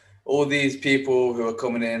welfare. All these people who are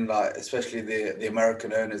coming in, like especially the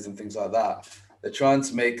American owners and things like that, they're trying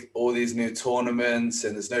to make all these new tournaments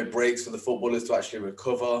and there's no breaks for the footballers to actually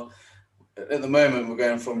recover. At the moment, we're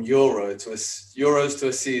going from Euros to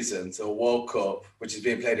a season, to a World Cup, which is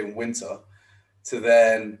being played in winter, to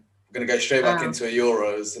then we're going to go straight back into a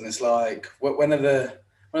Euros. And it's like, when are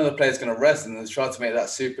the players going to rest? And they're trying to make that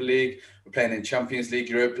Super League. We're playing in Champions League,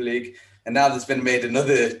 Europa League. And now there's been made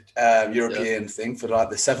another European thing for like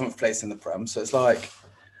the 7th place in the Prem. So it's like,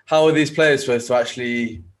 how are these players supposed to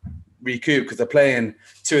actually recoup? Because they're playing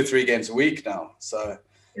 2 or 3 games a week now. So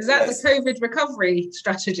is that the COVID recovery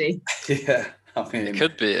strategy? Yeah, I mean, it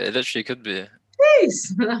could be. It literally could be.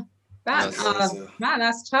 Jeez, man,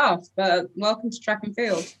 that's tough. But welcome to track and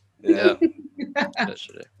field. Yeah,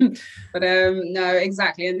 literally. But no,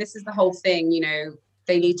 exactly. And this is the whole thing. You know,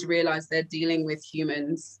 they need to realize they're dealing with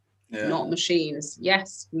humans, not machines.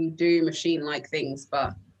 Yes, we do machine-like things,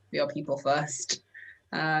 but we are people first.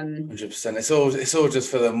 100%. It's all just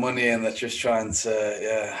for the money, and they're just trying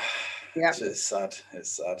to, It's just sad.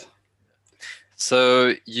 It's sad.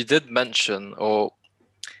 So you did mention, or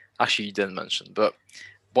actually you didn't mention, but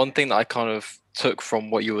one thing that I kind of took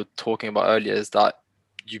from what you were talking about earlier is that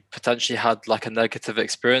you potentially had like a negative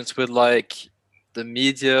experience with like the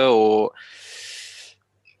media or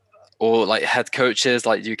like head coaches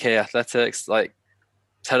like UK Athletics. Like,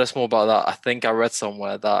 tell us more about that. I think I read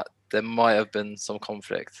somewhere that there might have been some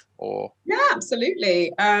conflict or. Yeah,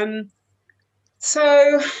 absolutely.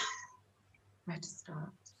 So where to start?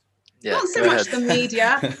 Yeah, not so much the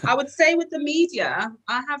media. I would say with the media,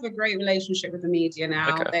 I have a great relationship with the media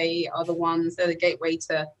now. Okay. They are they're the gateway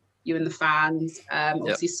to you and the fans.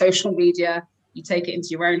 Obviously, social media, you take it into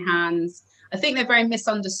your own hands. I think they're very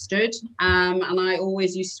misunderstood. And I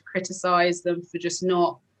always used to criticize them for just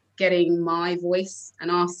not getting my voice and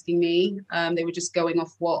asking me. They were just going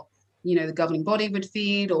off what, you know, the governing body would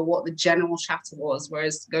feed or what the general chatter was,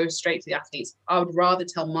 whereas go straight to the athletes. I would rather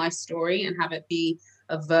tell my story and have it be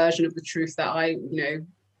a version of the truth that I, you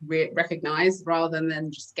know, recognize rather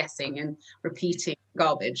than just guessing and repeating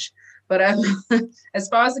garbage. But as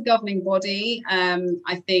far as the governing body,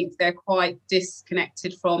 I think they're quite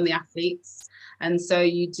disconnected from the athletes. And so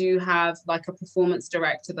you do have like a performance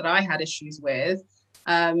director that I had issues with.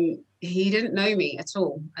 He didn't know me at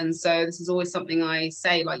all. And so this is always something I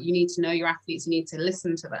say, like, you need to know your athletes, you need to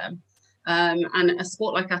listen to them. And a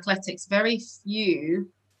sport like athletics, very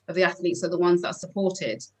few of the athletes are the ones that are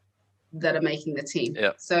supported that are making the team.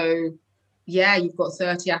 Yeah. So yeah, you've got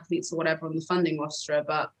 30 athletes or whatever on the funding roster,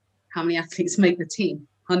 but how many athletes make the team?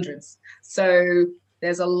 Hundreds. So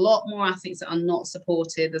there's a lot more athletes that are not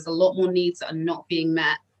supported. There's a lot more needs that are not being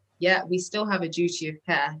met. Yeah, we still have a duty of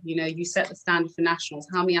care. You know, you set the standard for nationals.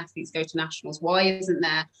 How many athletes go to nationals? Why isn't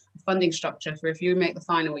there a funding structure for if you make the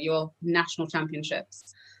final, your national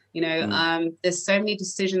championships? You know, there's so many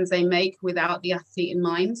decisions they make without the athlete in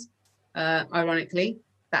mind, ironically.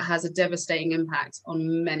 that has a devastating impact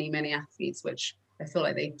on many, many athletes, which I feel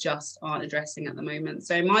like they just aren't addressing at the moment.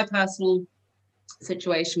 So my personal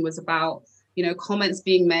situation was about, you know, comments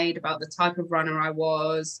being made about the type of runner I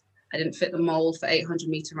was. I didn't fit the mold for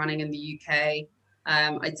 800-meter running in the UK.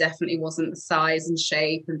 I definitely wasn't the size and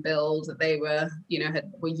shape and build that they were, you know,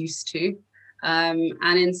 were used to.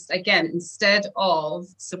 Again, instead of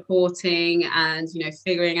supporting and, you know,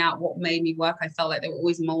 figuring out what made me work, I felt like they were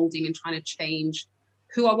always molding and trying to change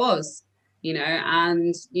who I was, you know.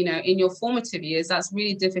 And, you know, in your formative years, that's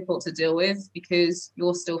really difficult to deal with because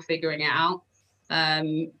you're still figuring it out.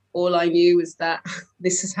 All I knew was that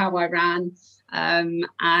this is how I ran.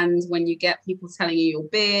 And when you get people telling you you're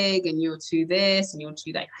big and you're too this and you're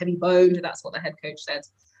too that heavy boned, that's what the head coach said.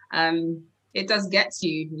 It does get to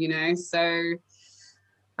you, you know. So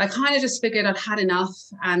I kind of just figured I'd had enough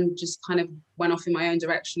and just kind of went off in my own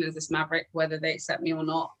direction as this maverick. Whether they accept me or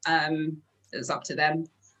not, it was up to them.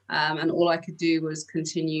 And all I could do was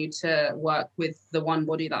continue to work with the one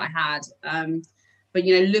body that I had. But,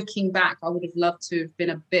 you know, looking back, I would have loved to have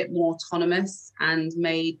been a bit more autonomous and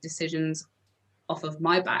made decisions off of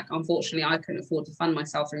my back. Unfortunately, I couldn't afford to fund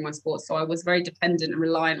myself through my sport, so I was very dependent and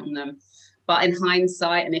reliant on them. But in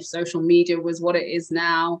hindsight, and if social media was what it is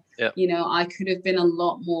now, you know, I could have been a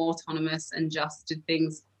lot more autonomous and just did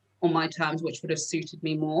things on my terms, which would have suited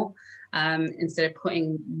me more, instead of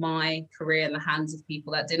putting my career in the hands of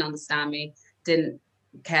people that didn't understand me, didn't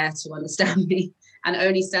care to understand me, and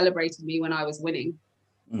only celebrated me when I was winning.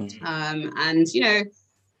 And, you know,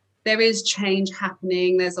 there is change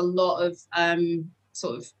happening. There's a lot of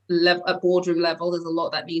sort of at boardroom level, there's a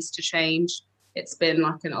lot that needs to change. It's been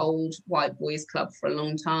like an old white boys club for a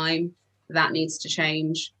long time. That needs to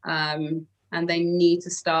change. And they need to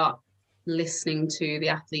start listening to the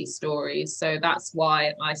athlete's stories. So that's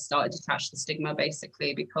why I started Detach the Stigma,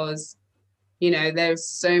 basically, because, you know, there's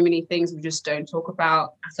so many things we just don't talk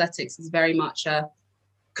about. Athletics is very much a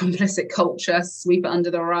complicit culture, sweep it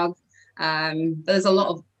under the rug. There's a lot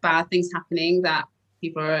of bad things happening that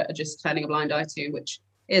people are just turning a blind eye to, which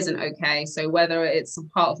isn't okay. So whether it's a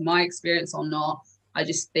part of my experience or not, I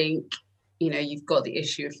just think, you know, you've got the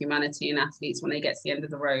issue of humanity in athletes when they get to the end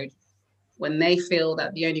of the road, when they feel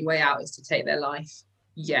that the only way out is to take their life.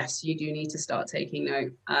 Yes, you do need to start taking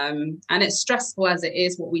note. And it's stressful as it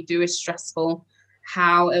is. What we do is stressful.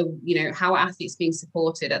 How, you know, how are athletes being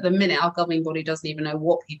supported? At the minute, our governing body doesn't even know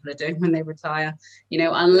what people are doing when they retire, you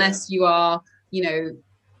know, unless you are, you know,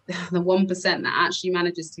 the 1% that actually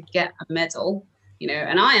manages to get a medal, you know,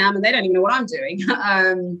 and I am, and they don't even know what I'm doing.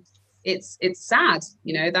 It's sad,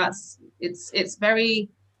 you know. It's very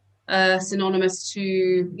synonymous to,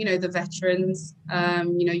 you know, the veterans.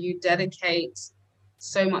 You know, you dedicate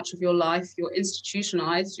so much of your life, you're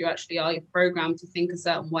institutionalized, you actually are programmed to think a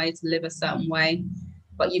certain way, to live a certain way,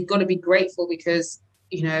 but you've got to be grateful because,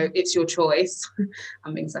 you know, it's your choice.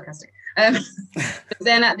 I'm being sarcastic. But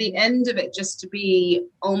then at the end of it, just to be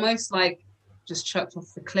almost like just chucked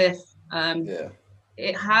off the cliff,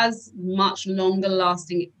 it has much longer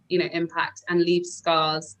lasting, you know, impact and leaves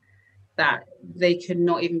scars that they could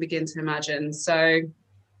not even begin to imagine. So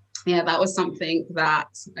yeah, that was something that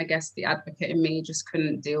I guess the advocate in me just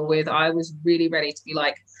couldn't deal with. I was really ready to be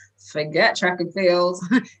like, forget track and field.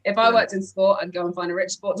 If I worked in sport, I'd go and find a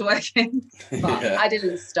rich sport to work in. But I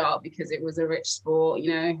didn't start because it was a rich sport,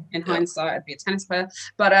 you know. In hindsight, I'd be a tennis player.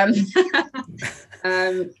 But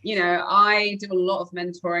you know, I do a lot of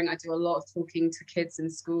mentoring. I do a lot of talking to kids in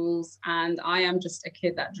schools, and I am just a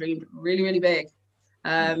kid that dreamed really, really big,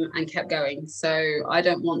 and kept going. So I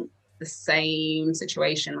don't want the same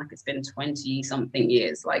situation like it's been 20 something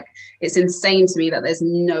years. Like, it's insane to me that there's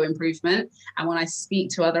no improvement. And when I speak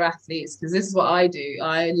to other athletes, because this is what I do,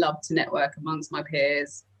 I love to network amongst my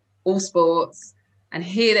peers, all sports, and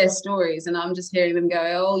hear their stories. And I'm just hearing them go,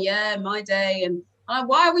 oh yeah, my day. And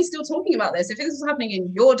why are we still talking about this? If this was happening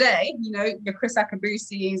in your day, you know, your Chris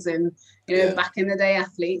Akabusis and, you know, back in the day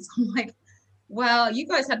athletes, I'm like, well, you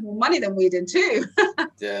guys had more money than we did too.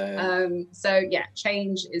 So yeah,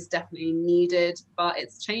 change is definitely needed, but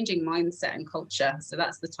it's changing mindset and culture. So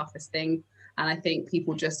that's the toughest thing. And I think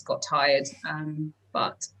people just got tired.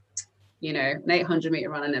 But, you know, an 800-meter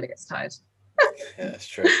runner never gets tired. Yeah, that's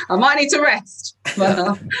true. I might need to rest, but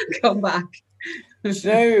I'll come back. You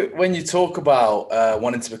know, when you talk about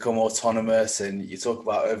wanting to become autonomous and you talk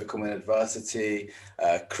about overcoming adversity,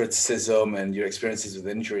 criticism, and your experiences with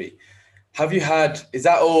injury, have you had, is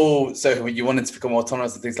that all, so when you wanted to become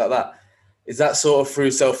autonomous and things like that, is that sort of through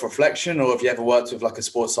self-reflection, or have you ever worked with like a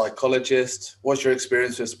sports psychologist? What's your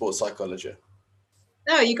experience with sports psychology?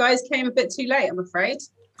 No, you guys came a bit too late, I'm afraid.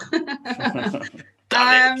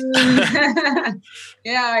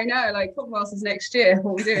 Yeah, I know. Like, football is next year.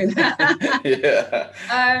 What are we doing? Yeah.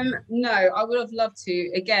 No, I would have loved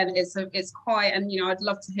to. Again, it's quite, and I'd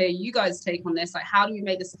love to hear you guys take on this. Like, how do we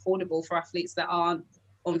make this affordable for athletes that aren't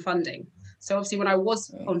on funding? So obviously, when I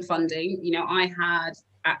was on funding, I had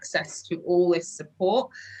access to all this support.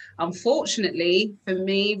 Unfortunately, for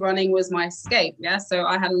me, running was my escape. Yeah, so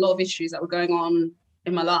I had a lot of issues that were going on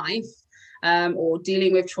in my life, or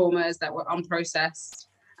dealing with traumas that were unprocessed,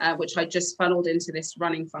 which I just funneled into this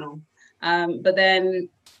running funnel. But then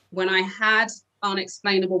when I had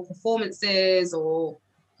unexplainable performances or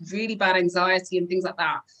really bad anxiety and things like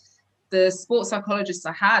that, the sports psychologist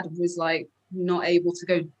I had was like not able to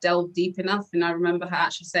go delve deep enough. And I remember her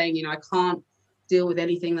actually saying, I can't deal with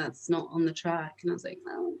anything that's not on the track. And I was like,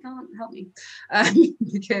 no, I can't, help me.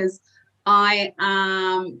 Because I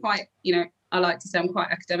am quite, I like to say I'm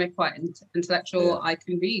quite academic, quite intellectual. Yeah. I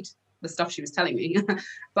can read the stuff she was telling me.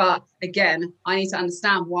 But again, I need to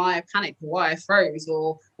understand why I panicked, why I froze,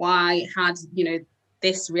 or why I had,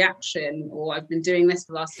 this reaction, or I've been doing this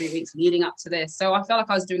for the last 3 weeks leading up to this. So I felt like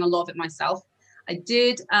I was doing a lot of it myself. I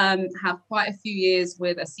did have quite a few years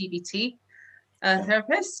with a CBT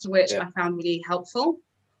therapist, which I found really helpful,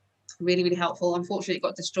 really, really helpful. Unfortunately, it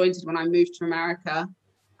got disjointed when I moved to America.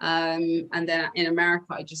 And then in America,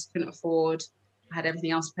 I just couldn't afford, I had everything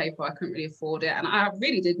else to pay for, I couldn't really afford it. And I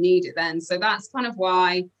really did need it then. So that's kind of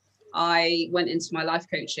why I went into my life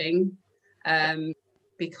coaching,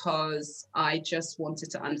 because I just wanted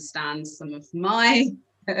to understand some of my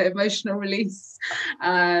emotional release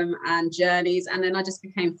and journeys. And then I just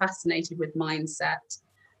became fascinated with mindset.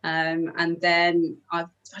 And then I'm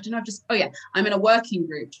in a working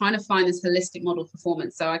group trying to find this holistic model of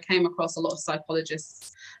performance. So I came across a lot of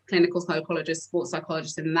psychologists, clinical psychologists, sports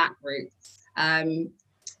psychologists in that group. And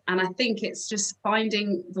I think it's just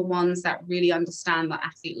finding the ones that really understand that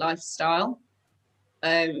athlete lifestyle,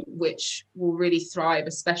 which will really thrive,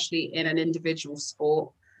 especially in an individual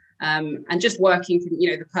sport. And just working from,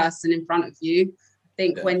 the person in front of you. I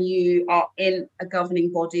think when you are in a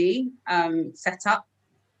governing body set up,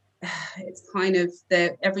 it's kind of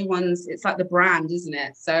it's like the brand, isn't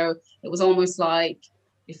it? So it was almost like,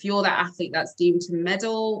 if you're that athlete that's deemed to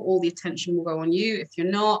medal, all the attention will go on you. If you're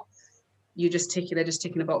not, they're just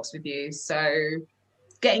ticking a box with you. So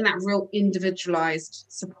getting that real individualized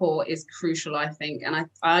support is crucial, I think. And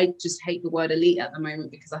I just hate the word elite at the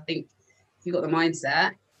moment, because I think if you've got the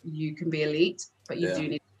mindset, you can be elite, but you do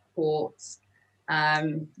need support.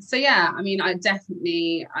 So yeah, I mean, I am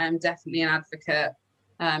definitely an advocate.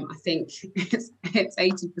 I think it's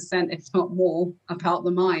 80%, if not more, about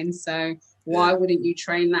the mind. So why wouldn't you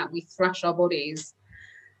train that? We thrash our bodies,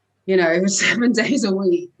 7 days a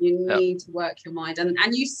week. You need to work your mind, and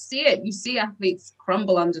you see it. You see athletes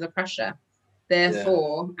crumble under the pressure.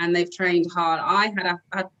 Therefore, and they've trained hard. I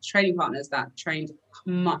had training partners that trained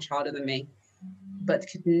much harder than me, but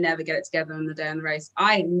could never get it together on the day of the race.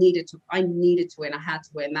 I needed to win. I had to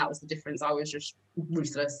win. That was the difference. I was just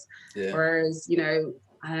ruthless. Yeah. Whereas, I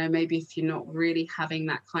don't know, maybe if you're not really having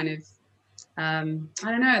that kind of,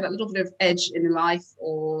 that little bit of edge in life,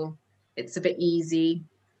 or it's a bit easy,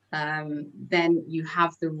 then you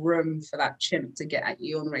have the room for that chimp to get at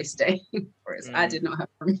you on race day. Whereas I did not have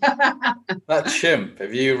room. That chimp,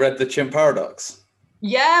 have you read The Chimp Paradox?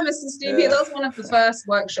 Yeah, Mr. Stupid. That was one of the first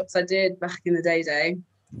workshops I did back in the day.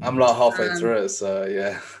 I'm like halfway through it, so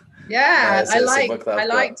yeah. Yeah, I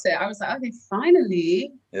liked it. I was like, okay,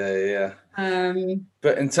 finally. Yeah.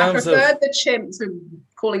 But in terms I preferred the chimp to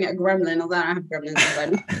calling it a gremlin, although I have gremlins.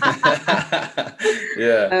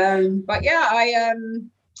 Yeah. But yeah,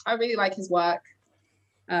 I really like his work.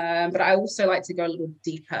 But I also like to go a little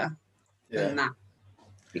deeper than that,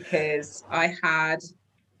 because I had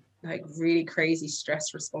like really crazy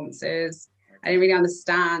stress responses. I didn't really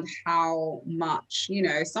understand how much,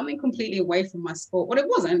 something completely away from my sport. Well, it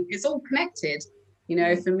wasn't. It's all connected.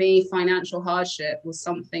 For me, financial hardship was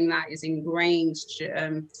something that is ingrained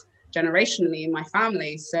generationally in my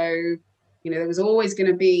family. So, there was always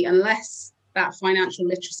going to be, unless that financial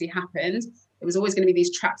literacy happened, it was always going to be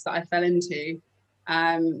these traps that I fell into,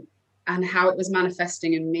 and how it was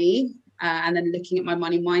manifesting in me. And then looking at my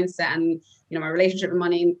money mindset and, my relationship with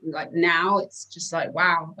money, like now it's just like,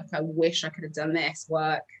 wow, like I wish I could have done this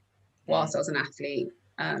work whilst I was an athlete.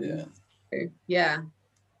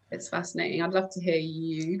 It's fascinating. I'd love to hear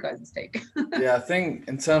you guys' take. Yeah, I think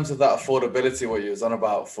in terms of that affordability, what you was on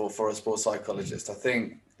about for a sports psychologist, I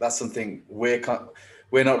think that's something we're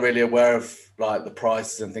not really aware of, like the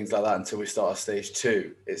prices and things like that, until we start at stage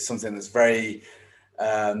 2. It's something that's very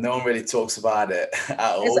No one really talks about it at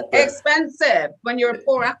all. It's expensive when you're a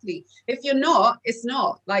poor athlete. If you're not, it's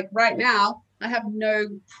not. Like right now, I have no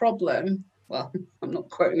problem. Well, I'm not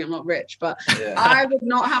quoting, I'm not rich, but I would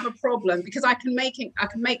not have a problem because I can make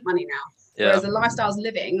money now. Yeah. Whereas the lifestyle I was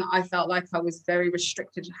living, I felt like I was very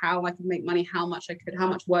restricted to how I could make money, how much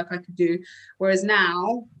work I could do. Whereas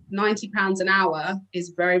now, £90 an hour is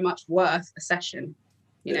very much worth a session,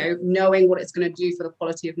 you know, knowing what it's going to do for the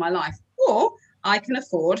quality of my life. Or I can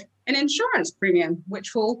afford an insurance premium,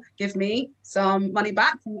 which will give me some money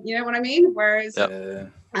back. You know what I mean? Whereas,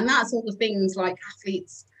 and that's all the things like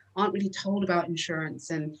athletes aren't really told about insurance.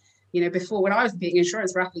 And, you know, before when I was being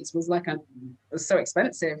insurance for athletes was so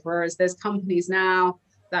expensive. Whereas there's companies now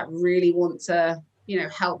that really want to, you know,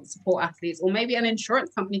 help support athletes, or maybe an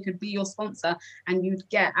insurance company could be your sponsor and you'd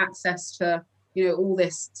get access to, you know, all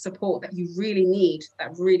this support that you really need.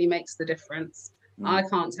 That really makes the difference. I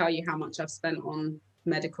can't tell you how much I've spent on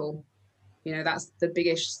medical. You know, that's the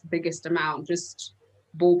biggest amount, just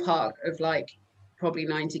ballpark of like probably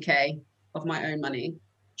 90K of my own money,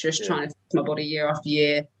 just trying to fix my body year after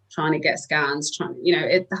year, trying to get scans,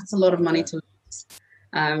 that's a lot of money to lose.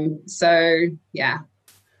 So yeah.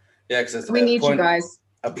 Yeah, because we need you guys.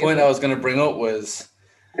 A point I was going to bring up was,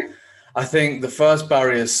 I think the first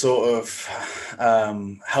barrier is sort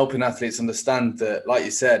of helping athletes understand that, like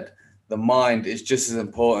you said, the mind is just as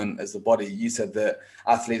important as the body. You said that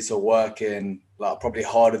athletes are working like probably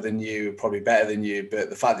harder than you, probably better than you, but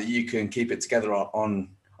the fact that you can keep it together on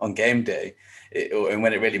game day, and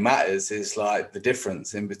when it really matters, is like the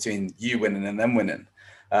difference in between you winning and them winning.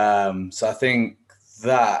 So I think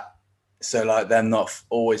that, so like them not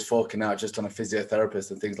always forking out just on a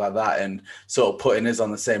physiotherapist and things like that, and sort of putting us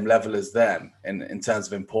on the same level as them in terms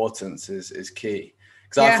of importance is key.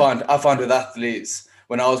 Because I find with athletes,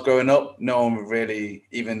 when I was growing up, no one would really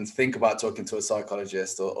even think about talking to a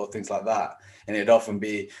psychologist or things like that. And it'd often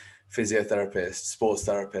be physiotherapists, sports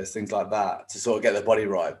therapists, things like that, to sort of get their body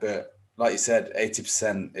right. But like you said,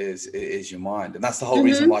 80% is your mind. And that's the whole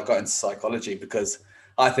reason why I got into psychology, because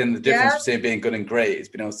I think the difference between being good and great is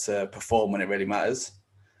being able to perform when it really matters.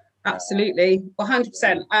 Absolutely,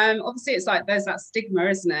 100%. Obviously, it's like there's that stigma,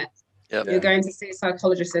 isn't it? Yep. You're going to see a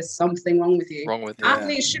psychologist, there's something wrong with you.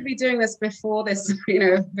 Athletes should be doing this before this,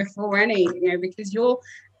 before any, because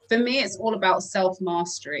for me, it's all about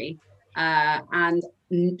self-mastery and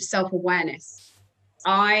self-awareness.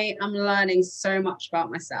 I am learning so much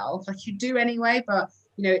about myself, like you do anyway, but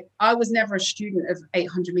I was never a student of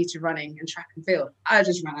 800-meter running and track and field. I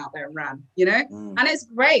just ran out there and ran, and it's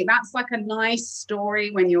great. That's like a nice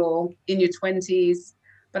story when you're in your 20s,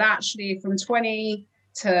 but actually from 20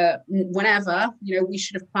 to whenever, we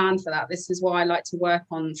should have planned for that. This is why I like to work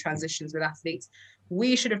on transitions with athletes.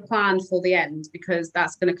 We should have planned for the end, because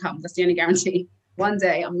that's going to come. That's the only guarantee. One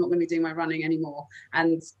day I'm not going to be doing my running anymore.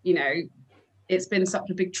 And, it's been such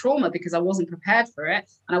a big trauma because I wasn't prepared for it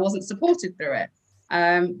and I wasn't supported through it.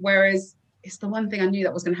 Whereas it's the one thing I knew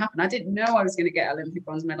that was going to happen. I didn't know I was going to get Olympic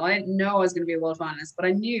bronze medal. I didn't know I was going to be a world finalist, but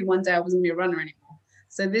I knew one day I wasn't going to be a runner anymore.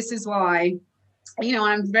 So this is why,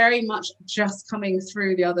 I'm very much just coming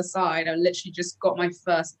through the other side. I literally just got my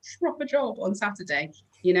first proper job on Saturday,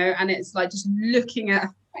 and it's like just looking at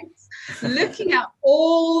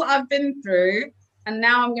all I've been through. And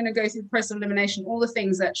now I'm going to go through the process of elimination, all the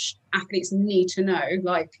things that athletes need to know,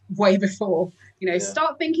 like way before,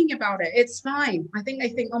 start thinking about it. It's fine. I think they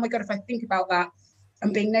think, oh my God, if I think about that,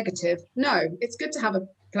 I'm being negative. No, it's good to have a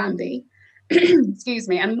plan B. Excuse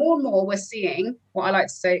me. And more we're seeing what I like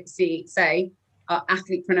to say are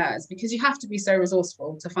athletepreneurs, because you have to be so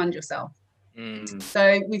resourceful to fund yourself.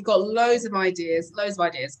 So we've got loads of ideas.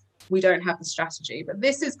 We don't have the strategy, but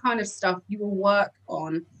this is kind of stuff you will work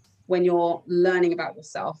on when you're learning about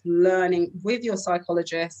yourself, learning with your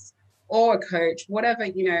psychologist or a coach, whatever,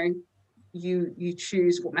 you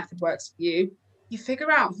choose what method works for you. You figure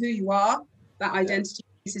out who you are. That identity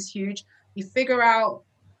piece is huge. You figure out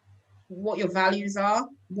what your values are,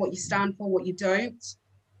 what you stand for, what you don't.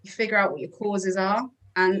 You figure out what your causes are.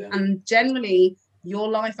 And generally, your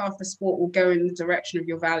life after sport will go in the direction of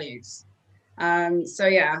your values.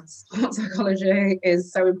 Sport psychology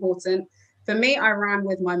is so important. For me, I ran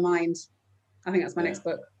with my mind. I think that's my next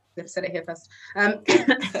book. I've said it here first.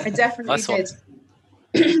 I definitely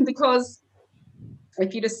did. Because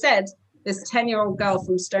if you'd have said this 10-year-old girl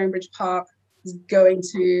from Stonebridge Park is going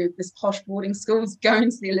to this posh boarding school, is going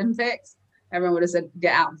to the Olympics, everyone would have said,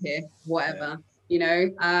 get out of here, whatever.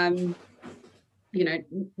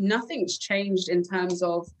 Nothing's changed in terms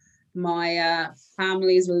of my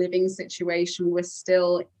family's living situation. We're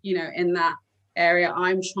still, in that area.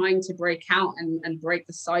 I'm trying to break out and break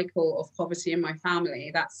the cycle of poverty in my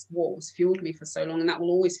family. That's what was fueled me for so long, and that will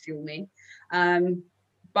always fuel me.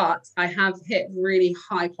 But I have hit really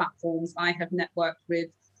high platforms. I have networked with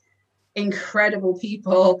incredible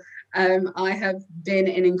people. I have been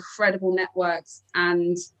in incredible networks,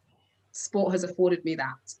 and sport has afforded me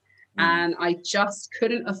that. And I just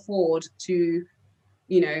couldn't afford to,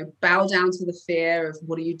 bow down to the fear of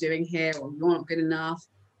what are you doing here, or you're not good enough.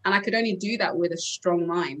 And I could only do that with a strong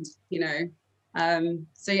mind,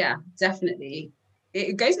 So yeah, definitely.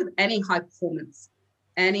 It goes with any high performance,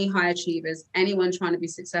 any high achievers, anyone trying to be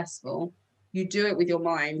successful. You do it with your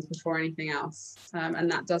mind before anything else.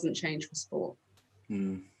 And that doesn't change for sport.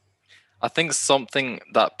 I think something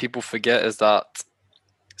that people forget is that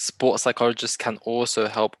sports psychologists can also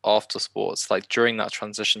help after sports, like during that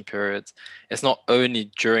transition period. It's not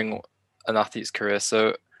only during an athlete's career.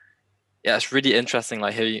 So yeah, it's really interesting,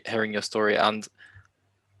 like hearing your story. And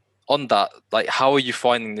on that, like, how are you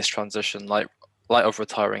finding this transition, like of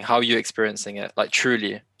retiring? How are you experiencing it? Like,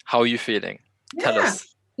 truly, how are you feeling? Yeah. Tell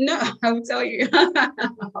us. No, I will tell you.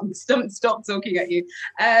 Stop talking at you.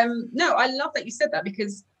 No, I love that you said that,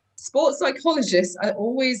 because sports psychologists are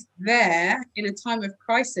always there in a time of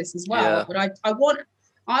crisis as well. Yeah. But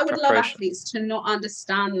I would love athletes to not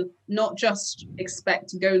understand, not just expect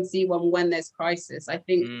to go and see one when there's crisis. I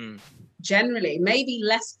think generally, maybe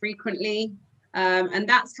less frequently. And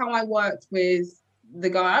that's how I worked with the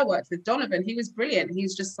guy I worked with, Donovan. He was brilliant.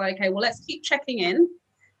 He's just like, hey, well, let's keep checking in.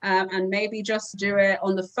 And maybe just do it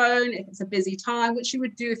on the phone if it's a busy time, which you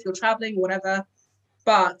would do if you're traveling, whatever.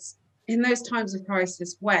 But in those times of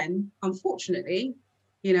crisis, when, unfortunately,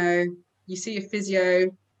 you see a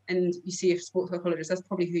physio and you see a sports psychologist, that's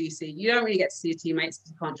probably who you see. You don't really get to see your teammates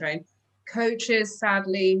because you can't train. Coaches,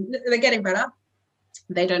 sadly, they're getting better.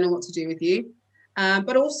 They don't know what to do with you.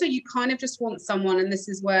 But also you kind of just want someone, and this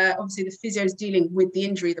is where obviously the physio is dealing with the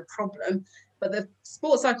injury, the problem, but the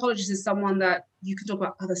sports psychologist is someone that you can talk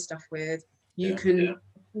about other stuff with. You can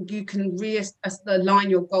realign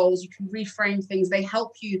your goals. You can reframe things. They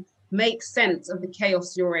help you make sense of the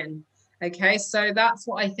chaos you're in. Okay, so that's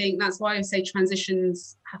what I think. That's why I say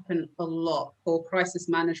transitions happen a lot, or crisis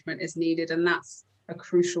management is needed, and that's a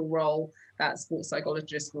crucial role that sports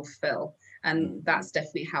psychologists will fill. And that's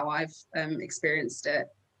definitely how I've experienced it.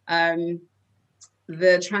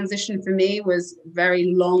 The transition for me was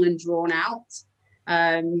very long and drawn out,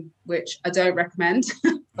 which I don't recommend,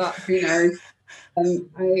 but who knows?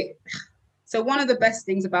 So one of the best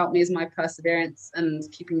things about me is my perseverance and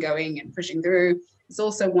keeping going and pushing through. It's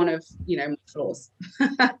also one of, my flaws.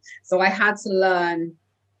 So I had to learn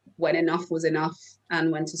when enough was enough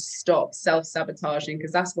and when to stop self-sabotaging,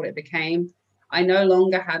 because that's what it became. I no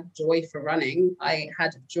longer had joy for running. I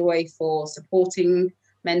had joy for supporting,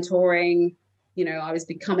 mentoring. I was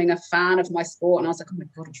becoming a fan of my sport, and I was like, oh my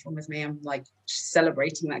God, what's wrong with me? I'm like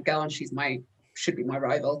celebrating that girl, and should be my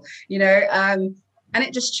rival, and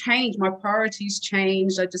it just changed. My priorities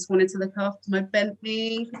changed. I just wanted to look after my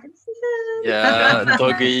Bentley. Yeah,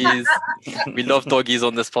 doggies. We love doggies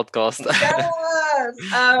on this podcast. Yes.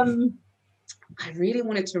 I really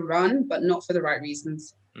wanted to run, but not for the right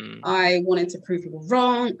reasons. I wanted to prove people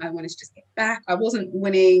wrong. I wanted to just get back. I wasn't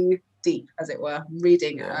winning deep, as it were,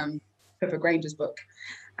 reading Pippa Granger's book.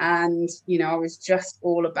 And, I was just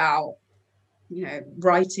all about,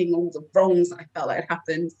 righting all the wrongs that I felt like had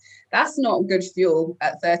happened. That's not good fuel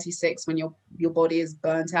at 36 when your body is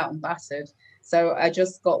burnt out and battered. So I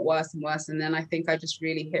just got worse and worse. And then I think I just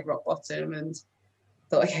really hit rock bottom and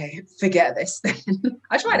thought, okay, forget this then.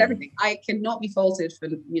 I tried everything. I cannot be faulted for,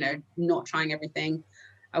 not trying everything.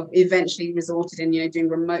 I eventually resorted in, doing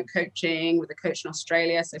remote coaching with a coach in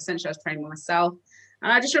Australia. So essentially I was training myself.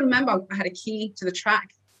 And I just remember I had a key to the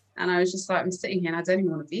track, and I was just like, I'm sitting here and I don't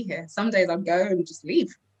even want to be here. Some days I'd go and just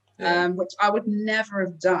leave, which I would never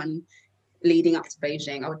have done leading up to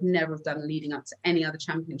Beijing. I would never have done leading up to any other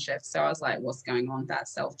championship. So I was like, what's going on? That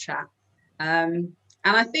self-chat. And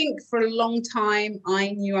I think for a long time,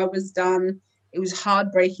 I knew I was done. It was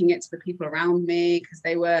hard breaking it to the people around me because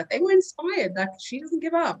they were inspired. Like, she doesn't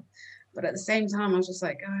give up. But at the same time, I was just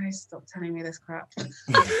like, guys, stop telling me this crap. I'm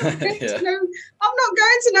not going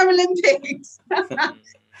to no Olympics.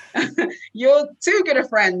 You're too good a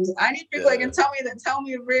friend. I need people that can tell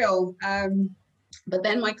me real. But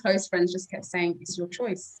then my close friends just kept saying, it's your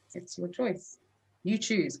choice. It's your choice. You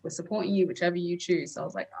choose. We're supporting you, whichever you choose. So I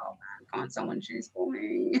was like, oh man, can't someone choose for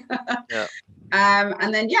me?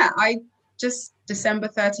 And then, I just December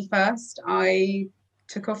 31st, I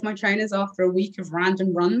took off my trainers after a week of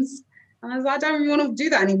random runs. And I was like, I don't even want to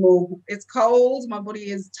do that anymore. It's cold. My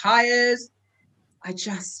body is tired. I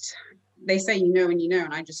just they say you know when you know,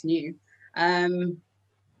 and I just knew.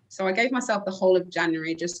 So I gave myself the whole of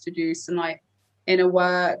January just to do some like inner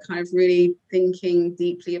work, kind of really thinking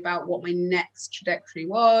deeply about what my next trajectory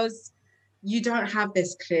was. You don't have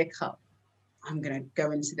this clear cut, I'm going to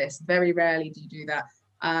go into this. Very rarely do you do that.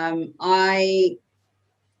 I'm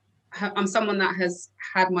someone that has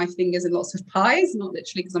had my fingers in lots of pies, not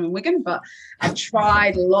literally because I'm in Wigan, but I've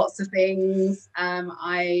tried lots of things.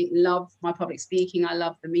 I love my public speaking. I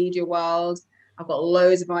love the media world. I've got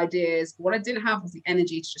loads of ideas. What I didn't have was the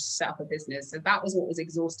energy to just set up a business. So that was what was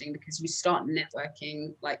exhausting, because you start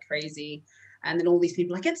networking like crazy. And then all these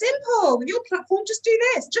people are like, it's simple with your platform, just do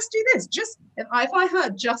this, just do this. Just if I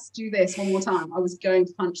heard just do this one more time, I was going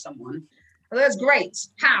to punch someone. Well, that's great.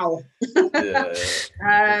 How?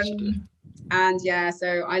 And yeah,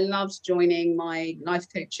 so I loved joining my life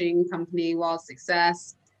coaching company, Wild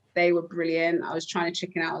Success. They were brilliant. I was trying to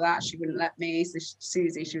chicken out of that. She wouldn't let me. So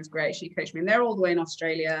Susie, she was great. She coached me. And they're all the way in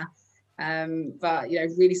Australia. But, you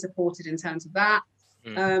know, really supported in terms of that.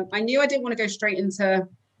 I knew I didn't want to go straight into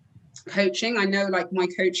coaching. I know like my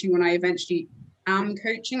coaching, when I eventually am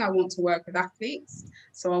coaching, I want to work with athletes.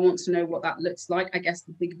 So I want to know what that looks like. I guess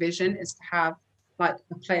the big vision is to have like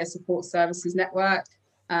a player support services network,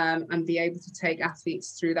 and be able to take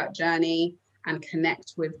athletes through that journey and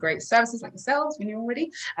connect with great services like yourselves when you're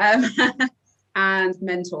already, and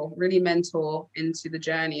really mentor into the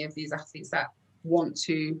journey of these athletes that want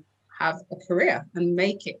to have a career and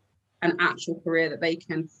make it an actual career that they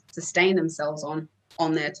can sustain themselves on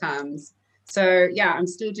their terms. So yeah, I'm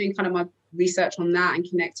still doing kind of my research on that and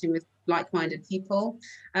connecting with like-minded people.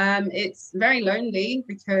 It's very lonely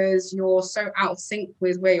because you're so out of sync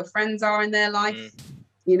with where your friends are in their life.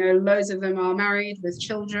 You know, loads of them are married with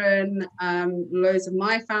children. Loads of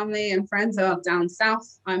my family and friends are down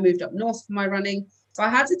south. I moved up north for my running. So I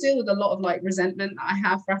had to deal with a lot of like resentment that I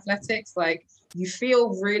have for athletics. Like, you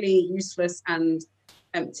feel really useless and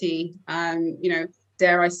empty. You know,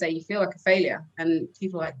 dare I say, you feel like a failure. And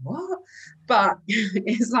people are like, what? But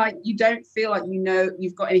it's like, you don't feel like, you know,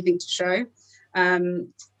 you've got anything to show.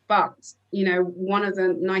 But, you know, one of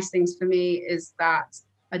the nice things for me is that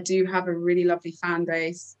I do have a really lovely fan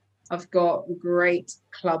base. I've got a great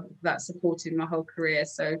club that supported my whole career.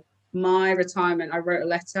 So my retirement, I wrote a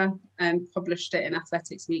letter and published it in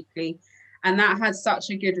Athletics Weekly. And that had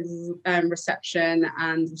such a good reception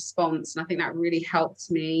and response. And I think that really helped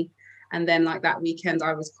me. And then like that weekend,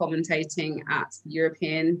 I was commentating at the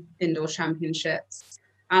European Indoor Championships.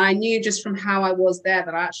 And I knew just from how I was there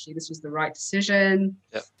that actually this was the right decision.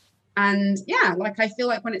 Yep. And yeah, like I feel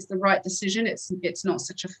like when it's the right decision, it's not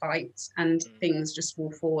such a fight, and things just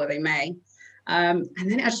will fall where they may. And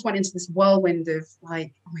then I just went into this whirlwind of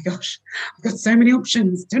like, oh my gosh, I've got so many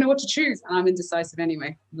options, don't know what to choose. And I'm indecisive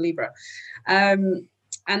anyway, Libra. And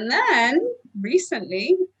then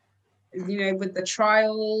recently, you know, with the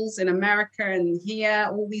trials in America and here,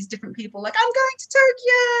 all these different people like, I'm going to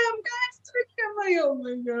Tokyo. I'm like, oh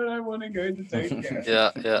my God, I want to go to Tokyo.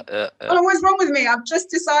 Yeah. Well, what's wrong with me? I've just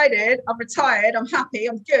decided, I've retired, I'm happy,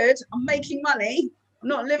 I'm good, I'm making money, I'm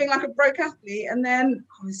not living like a broke athlete. And then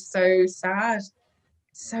I was so sad.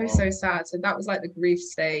 So sad. So that was like the grief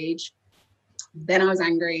stage. Then I was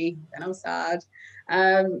angry, then I was sad.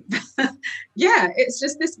 Yeah, it's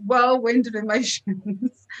just this whirlwind of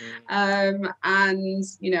emotions. And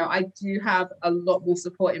you know, I do have a lot more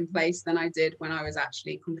support in place than I did when I was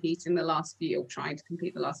actually competing the last few, or trying to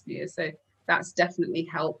compete the last few years. So that's definitely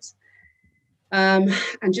helped. And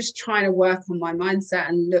just trying to work on my mindset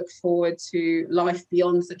and look forward to life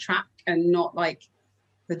beyond the track, and not like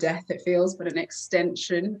the death it feels, but an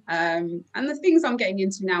extension. And the things I'm getting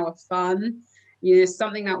into now are fun. You know,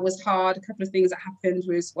 something that was hard, a couple of things that happened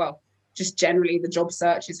was, well, just generally the job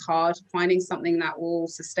search is hard. Finding something that will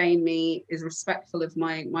sustain me, is respectful of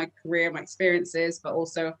my career, my experiences, but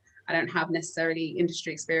also I don't have necessarily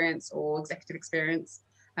industry experience or executive experience.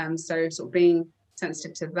 So sort of being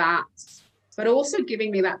sensitive to that, but also giving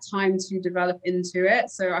me that time to develop into it.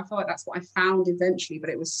 So I feel like that's what I found eventually, but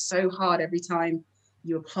it was so hard every time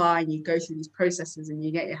you apply and you go through these processes and you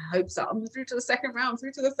get your hopes up. I'm through to the second round,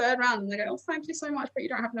 through to the third round. And they go, oh, thank you so much, but you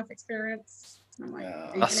don't have enough experience. And I'm like,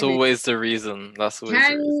 that's always the reason. Are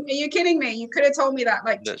you kidding me? You could have told me that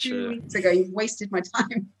like 2 weeks ago. You've wasted my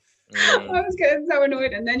time. I was getting so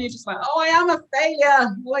annoyed. And then you're just like, oh, I am a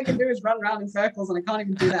failure. All I can do is run around in circles and I can't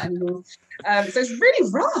even do that anymore. So it's really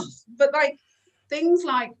rough. But like things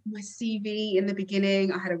like my CV in the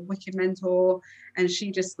beginning, I had a wicked mentor and she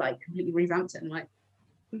just like completely revamped it and like,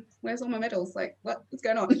 where's all my medals? Like, what's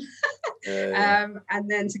going on? And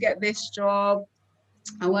then to get this job,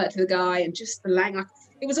 I worked with a guy, and just the language,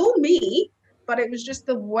 it was all me, but it was just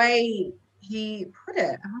the way he put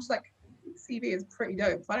it. And I was like, CV is pretty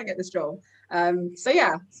dope if I don't get this job. So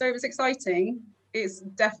it was exciting. It's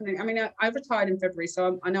definitely, I mean, I retired in February,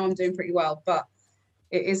 so I know I'm doing pretty well, but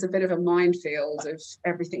it is a bit of a minefield of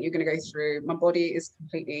everything you're going to go through. My body is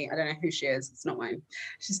completely, I don't know who she is. It's not mine.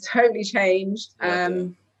 She's totally changed,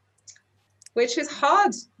 which is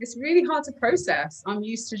hard. It's really hard to process. I'm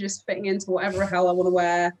used to just fitting into whatever hell I want to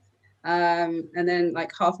wear. And then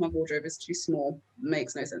like half my wardrobe is too small.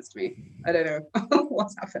 Makes no sense to me. I don't know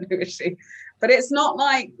what's happened actually, but it's not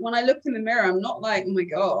like when I look in the mirror, I'm not like, oh my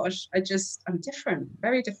gosh, I'm different,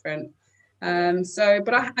 very different.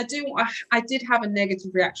 But I did have a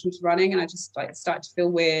negative reaction to running, and I just like started to feel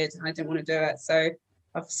weird and I didn't want to do it. So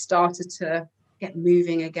I've started to get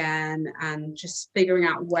moving again and just figuring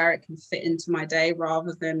out where it can fit into my day,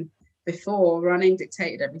 rather than before running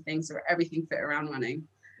dictated everything. So everything fit around running.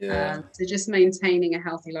 So just maintaining a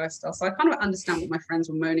healthy lifestyle. So I kind of understand what my friends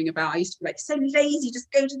were moaning about. I used to be like, so lazy,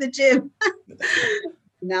 just go to the gym.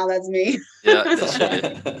 Now that's me. Yeah,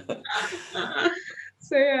 literally.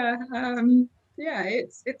 So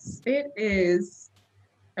it is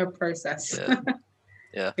a process.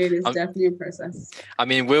 Yeah. It is definitely a process. I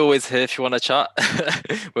mean, we're always here if you want to chat.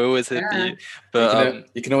 We're always here for you. But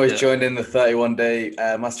you can always join in the 31-day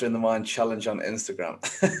Mastering the Mind challenge on Instagram.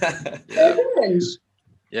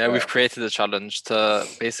 Yeah, we've created a challenge to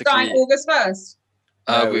basically starting August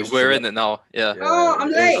 1st. We're in it now. Yeah. Oh, I'm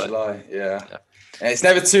late. July. Yeah. It's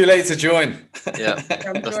never too late to join. Yeah.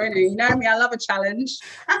 I'm joining. You know me, I love a challenge.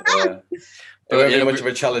 It won't be much of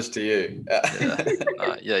a challenge to you.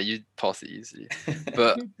 You pass it easily.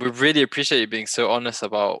 But we really appreciate you being so honest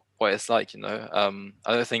about what it's like, you know.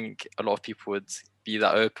 I don't think a lot of people would be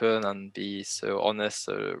that open and be so honest.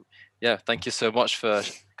 So yeah, thank you so much for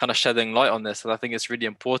kind of shedding light on this. And I think it's really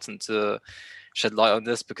important to shed light on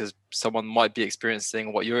this because someone might be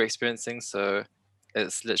experiencing what you're experiencing. So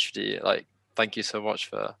it's literally like, thank you so much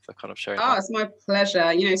for kind of sharing. Oh, it's my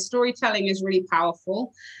pleasure. You know, storytelling is really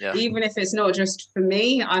powerful. Yeah. Even if it's not just for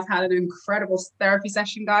me. I've had an incredible therapy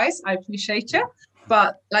session, guys. I appreciate you.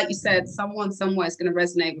 But like you said, someone somewhere is going to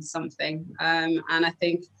resonate with something. And I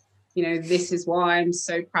think, you know, this is why I'm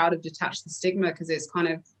so proud of Detach the Stigma, because it's kind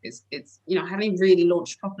of, it's you know, having really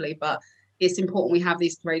launched properly, but it's important we have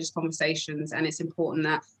these courageous conversations, and it's important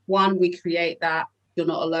that, one, we create that you're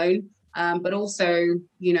not alone, but also,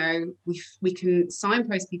 you know, we can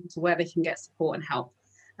signpost people to where they can get support and help.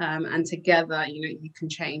 And together, you know, you can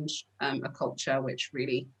change a culture which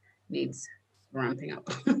really needs ramping up.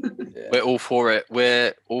 We're all for it.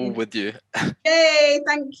 We're all with you. Yay,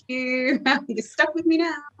 thank you. You're stuck with me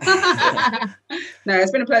now. No,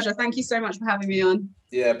 it's been a pleasure. Thank you so much for having me on.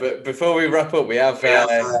 Yeah, but before we wrap up, we have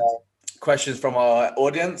questions from our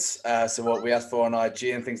audience. So what we asked for on IG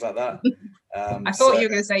and things like that. I thought you were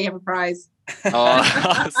going to say you have a prize.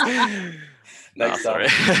 Next time.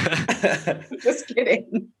 Just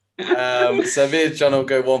kidding. So me and John will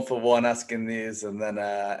go one for one asking these, and then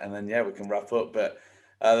yeah, we can wrap up. But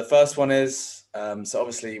the first one is so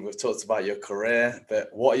obviously we've talked about your career, but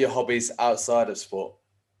what are your hobbies outside of sport?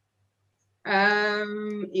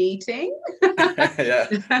 Eating. Yeah,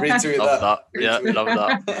 retweet that. Yeah, love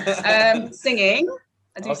that. Singing.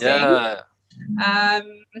 I do sing.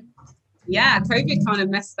 Yeah, COVID kind of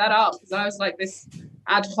messed that up because I was like this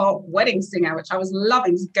ad hoc wedding singer, which I was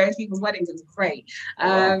loving, just going to people's weddings. It was great.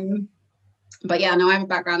 But yeah, no, I have a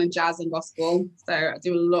background in jazz and gospel, so I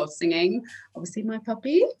do a lot of singing. Obviously, my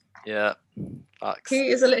puppy. Yeah, facts.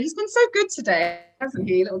 He's been so good today, hasn't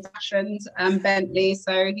he? Little Dachshund, Bentley.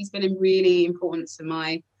 So he's been really important to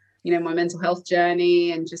my, you know, my mental health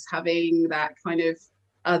journey and just having that kind of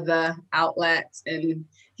other outlet. And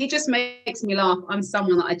he just makes me laugh. I'm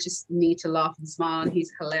someone that I just need to laugh and smile, and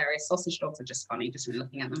he's hilarious. Sausage dogs are just funny, just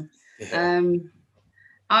looking at them. Yeah.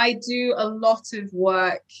 I do a lot of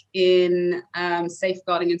work in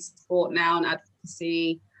safeguarding and support now and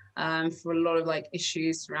advocacy for a lot of like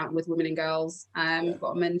issues around with women and girls. We've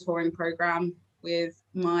got a mentoring program with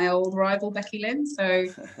my old rival Becky Lynn. So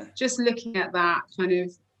just looking at that kind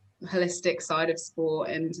of holistic side of sport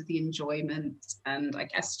and the enjoyment, and I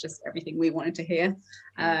guess just everything we wanted to hear.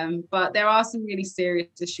 But there are some really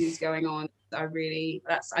serious issues going on.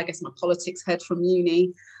 That's I guess my politics head from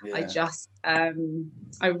uni. Yeah.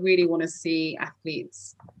 I really want to see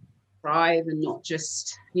athletes thrive and not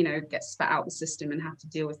just, you know, get spat out the system and have to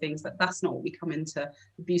deal with things that's not what we come into,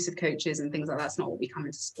 abusive coaches and things like that's not what we come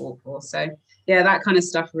into sport for. So yeah, that kind of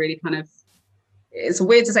stuff really kind of, it's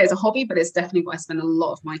weird to say it's a hobby, but it's definitely what I spend a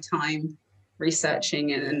lot of my time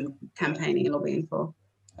researching and campaigning and lobbying for.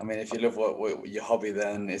 I mean, if you love what your hobby,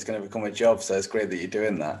 then it's going to become a job. So it's great that you're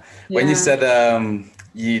doing that. Yeah. When you said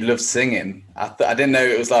you love singing, I didn't know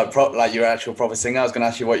it was like your actual proper singer. I was going to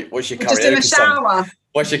ask you what's your karaoke just in the shower. song?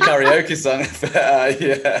 What's your karaoke song?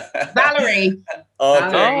 Yeah. Valerie.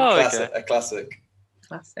 Okay, okay. A classic.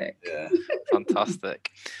 Classic. Yeah. Fantastic.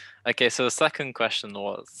 Okay, so the second question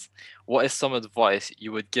was, what is some advice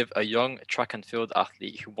you would give a young track and field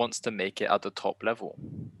athlete who wants to make it at the top level?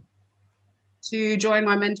 To join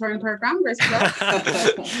my mentoring program, Grace Plus.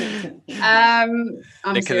 Link in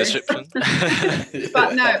the description.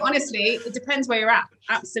 But no, honestly, it depends where you're at.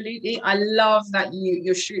 Absolutely. I love that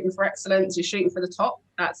you're shooting for excellence, you're shooting for the top.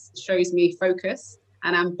 That shows me focus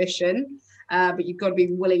and ambition. But you've got to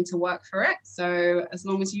be willing to work for it. So as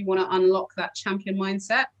long as you want to unlock that champion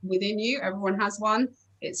mindset within you, everyone has one.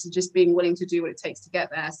 It's just being willing to do what it takes to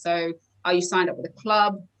get there. So are you signed up with a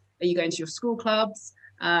club? Are you going to your school clubs?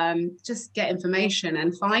 Just get information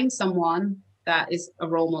and find someone that is a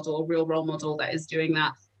role model, a real role model that is doing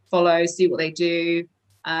that. Follow, see what they do,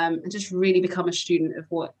 and just really become a student of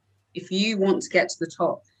what, if you want to get to the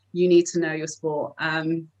top, you need to know your sport.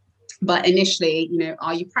 But initially,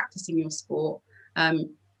 are you practicing your sport?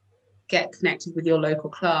 Get connected with your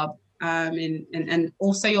local club, and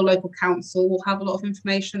also your local council will have a lot of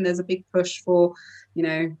information. There's a big push for,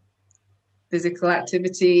 physical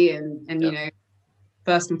activity and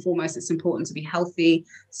first and foremost, it's important to be healthy.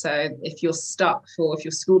 So if you're stuck, or if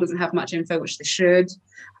your school doesn't have much info, which they should,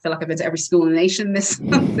 I feel like I've been to every school in the nation this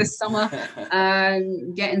summer,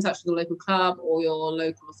 get in touch with the local club or your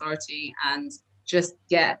local authority and just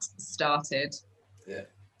get started. Yeah.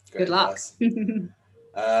 Good luck. And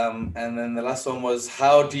then the last one was,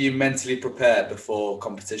 how do you mentally prepare before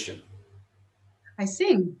competition? I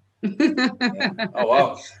sing. Yeah. Oh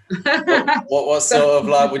wow! What sort of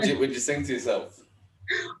like would you sing to yourself?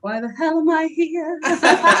 Why the hell am I here?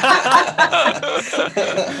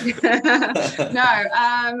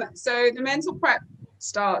 No. So the mental prep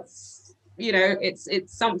starts.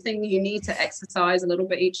 It's something you need to exercise a little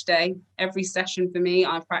bit each day. Every session for me,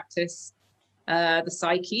 I practice the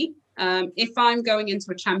psyche. If I'm going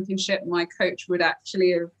into a championship, my coach would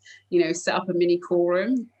actually have, set up a mini core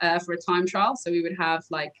room for a time trial. So we would have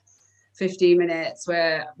like 15 minutes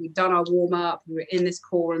where we've done our warm up, we were in this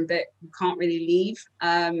core room bit, you can't really leave.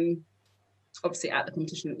 Obviously at the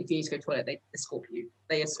competition, if you need to go to the toilet, they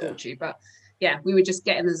escort you. But yeah, we would just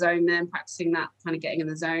get in the zone then, practicing that, kind of getting in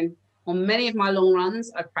the zone. On many of my long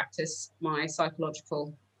runs, I practice my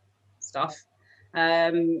psychological stuff.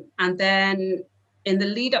 And then in the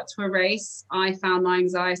lead up to a race, I found my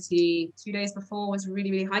anxiety 2 days before was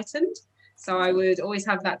really, really heightened. So I would always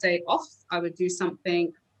have that day off. I would do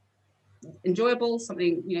something enjoyable,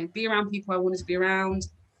 something, be around people I wanted to be around,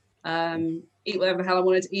 eat whatever the hell I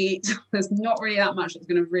wanted to eat. There's not really that much that's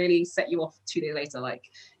going to really set you off 2 days later, like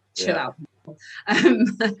chill out.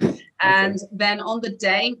 And then on the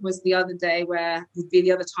day was the other day where would be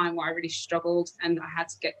the other time where I really struggled and I had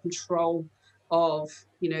to get control of,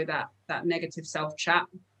 that negative self-chat.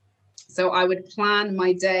 So I would plan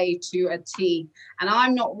my day to a T, and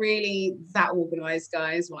I'm not really that organized,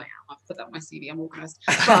 guys. Well, I am. I've put that on my CV. I'm organized.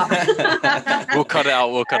 But We'll cut it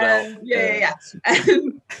out. Yeah.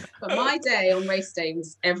 But my day on race day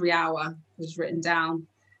was every hour was written down,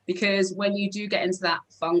 because when you do get into that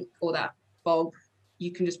funk or that fog,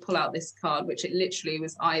 you can just pull out this card, which it literally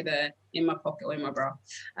was either in my pocket or in my bra,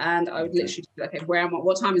 and I would literally be like, okay, where am I?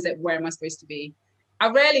 What time is it? Where am I supposed to be? I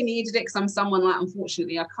rarely needed it because I'm someone like,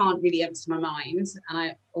 unfortunately, I can't really empty my mind and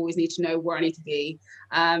I always need to know where I need to be.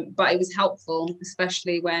 But it was helpful,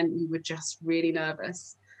 especially when you were just really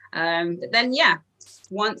nervous. But then,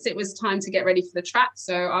 once it was time to get ready for the track,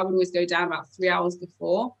 so I would always go down about 3 hours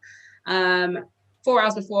before. 4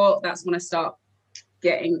 hours before, that's when I start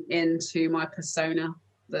getting into my persona,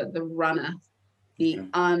 the runner, the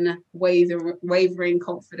unwavering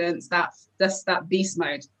confidence, that's that beast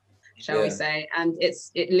mode, shall we say. And it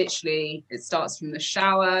starts from the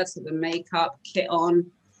shower to the makeup, kit on,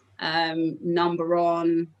 number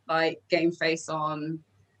on, like game face on,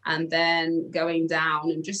 and then going down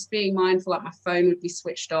and just being mindful, like my phone would be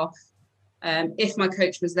switched off. If my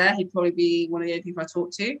coach was there, he'd probably be one of the only people I talk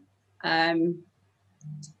to.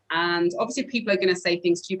 And obviously people are going to say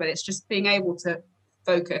things to you, but it's just being able to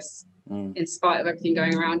focus in spite of everything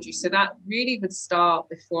going around you. So that really would start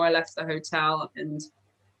before I left the hotel, and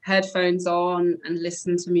headphones on and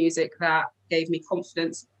listen to music that gave me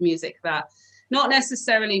confidence, music that not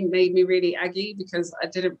necessarily made me really aggy, because I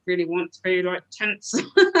didn't really want to be like tense.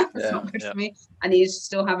 That's not good for me. I needed to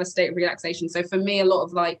still have a state of relaxation. So for me, a lot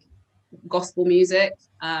of like gospel music,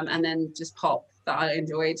 and then just pop that I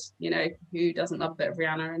enjoyed. You know, who doesn't love a bit of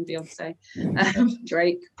Rihanna and Beyonce?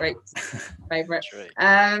 Drake, great favorite.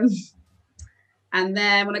 And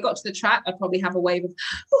then when I got to the track, I'd probably have a wave of,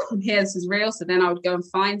 oh, I'm here, this is real. So then I would go and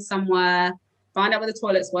find somewhere, find out where the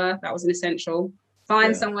toilets were. That was an essential.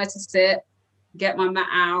 Find somewhere to sit, get my mat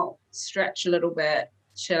out, stretch a little bit,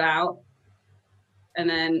 chill out. And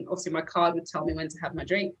then obviously my card would tell me when to have my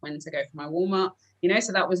drink, when to go for my warm up, you know,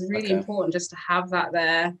 so that was really important just to have that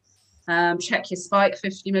there. Check your spike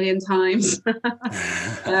 50 million times.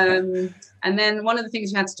 And then one of the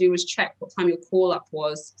things you had to do was check what time your call up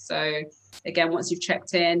was. So again, once you've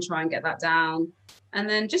checked in, try and get that down. And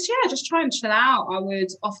then just try and chill out. I would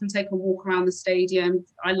often take a walk around the stadium.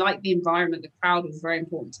 I like the environment. The crowd was very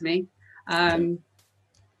important to me.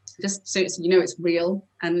 Just so it's, you know, it's real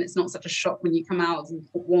and it's not such a shock when you come out of the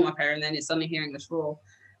warm-up area and then it's suddenly hearing this roar,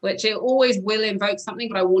 which it always will invoke something,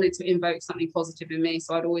 but I wanted to invoke something positive in me.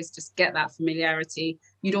 So I'd always just get that familiarity.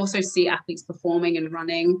 You'd also see athletes performing and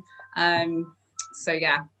running. So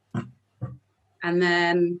yeah. And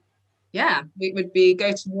then, yeah, it would be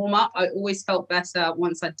go to warm up. I always felt better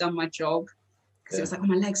once I'd done my jog. Because it was like, oh,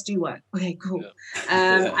 my legs do work. Okay, cool.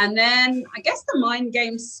 And then I guess the mind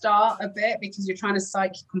games start a bit because you're trying to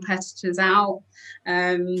psych your competitors out.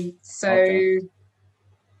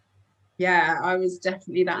 Yeah, I was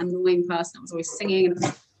definitely that annoying person. I was always singing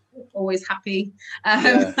and always happy.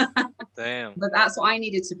 Damn. But that's what I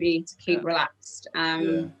needed to be to keep relaxed.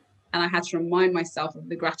 And I had to remind myself of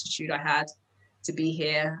the gratitude I had to be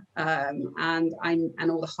here and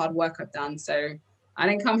all the hard work I've done. So I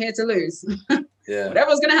didn't come here to lose. Whatever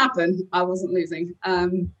was going to happen, I wasn't losing.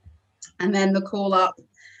 And then the call up,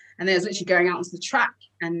 and then I was literally going out onto the track,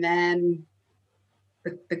 and then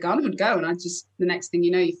the gun would go, and the next thing you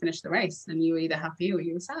know, you finish the race, and you were either happy or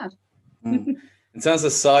you were sad. In terms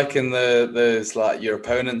of psyching those like your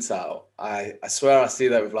opponents out, I swear I see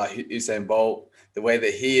that with like Usain Bolt, the way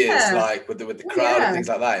that he is like with the crowd and things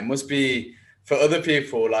like that. It must be for other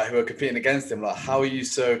people like who are competing against him, like how are you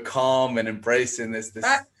so calm and embracing this stage?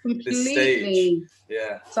 He's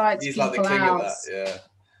like the king of that.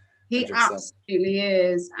 He 100%. Absolutely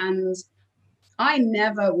is. And I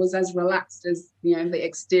never was as relaxed as, you know, the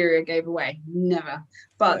exterior gave away. Never.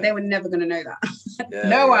 But they were never going to know that.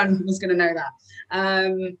 No one was going to know that.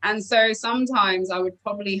 And so sometimes I would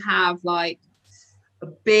probably have like a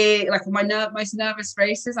big, like my most nervous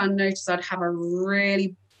races, I noticed I'd have a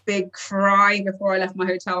really big cry before I left my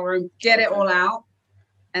hotel room, get it all out.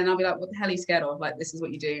 And I'll be like, what the hell are you scared of? Like, this is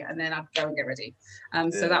what you do. And then I'd go and get ready.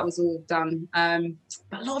 So that was all done.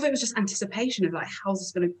 But a lot of it was just anticipation of like, how's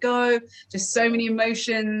this going to go? Just so many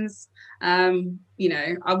emotions. You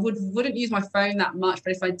know, I wouldn't use my phone that much,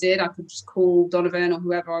 but if I did, I could just call Donovan or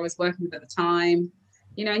whoever I was working with at the time.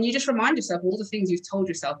 You know, and you just remind yourself all the things you've told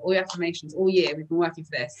yourself, all your affirmations, all year, we've been working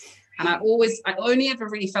for this. And I only ever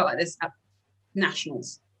really felt like this at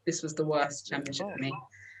Nationals. This was the worst championship for me.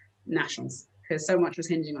 Nationals. Because so much was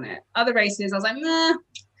hinging on it. Other races, I was like, nah,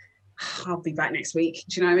 I'll be back next week.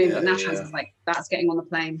 Do you know what I mean? But Nationals was like, that's getting on the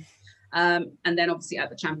plane. And then obviously at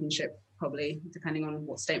the championship, probably, depending on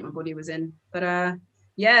what state my body was in. But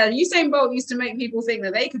Usain Bolt used to make people think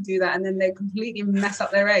that they could do that and then they completely mess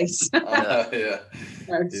up their race.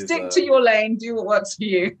 Stick to your lane, do what works for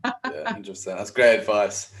you. 100%. That's great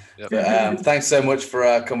advice. But, thanks so much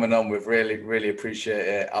for coming on. We've really appreciate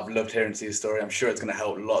it. I've loved hearing your story. I'm sure it's going to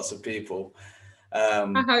help lots of people.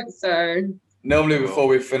 I hope so. Normally, before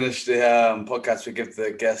we finish the podcast, we give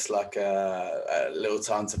the guests like a little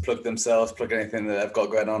time to plug themselves, plug anything that they've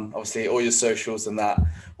got going on. Obviously, all your socials and that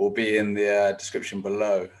will be in the description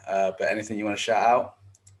below. But anything you want to shout out?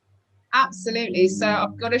 Absolutely. So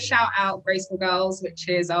I've got to shout out Graceful Girls, which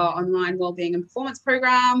is our online wellbeing and performance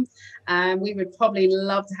program. We would probably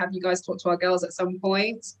love to have you guys talk to our girls at some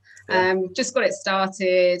point. Just got it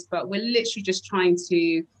started, but we're literally just trying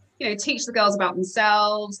to teach the girls about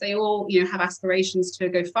themselves. They all, have aspirations to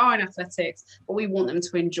go far in athletics, but we want them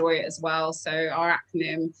to enjoy it as well. So our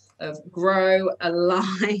acronym of GROW,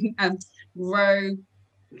 Align, GROW,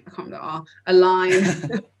 I can't remember R,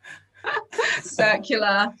 Align,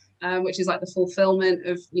 Circular, which is like the fulfillment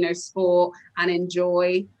of, sport, and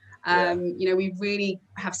Enjoy. We really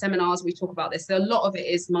have seminars, we talk about this. So a lot of it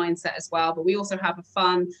is mindset as well, but we also have a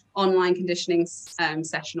fun online conditioning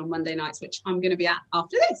session on Monday nights, which I'm going to be at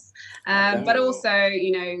after this. But also,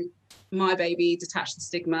 My Baby, Detach the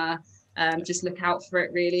Stigma. Just look out for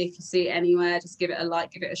it, really. If you see it anywhere, just give it a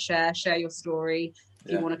like, give it a share your story.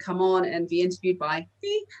 If you want to come on and be interviewed by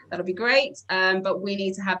me, that'll be great. But we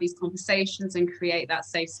need to have these conversations and create that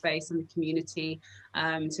safe space in the community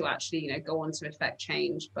to actually, go on to affect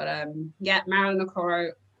change. But Marilyn Okoro,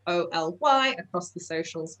 MARLY across the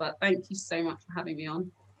socials. But thank you so much for having me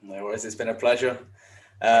on. No worries, it's been a pleasure.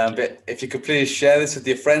 But if you could please share this with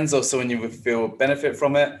your friends or someone you would feel would benefit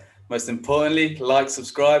from it. Most importantly, like,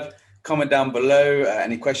 subscribe, comment down below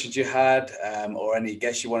any questions you had or any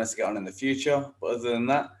guests you want us to get on in the future. But other than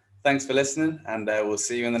that, thanks for listening, and we'll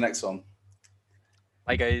see you in the next one.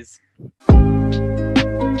 Bye, guys.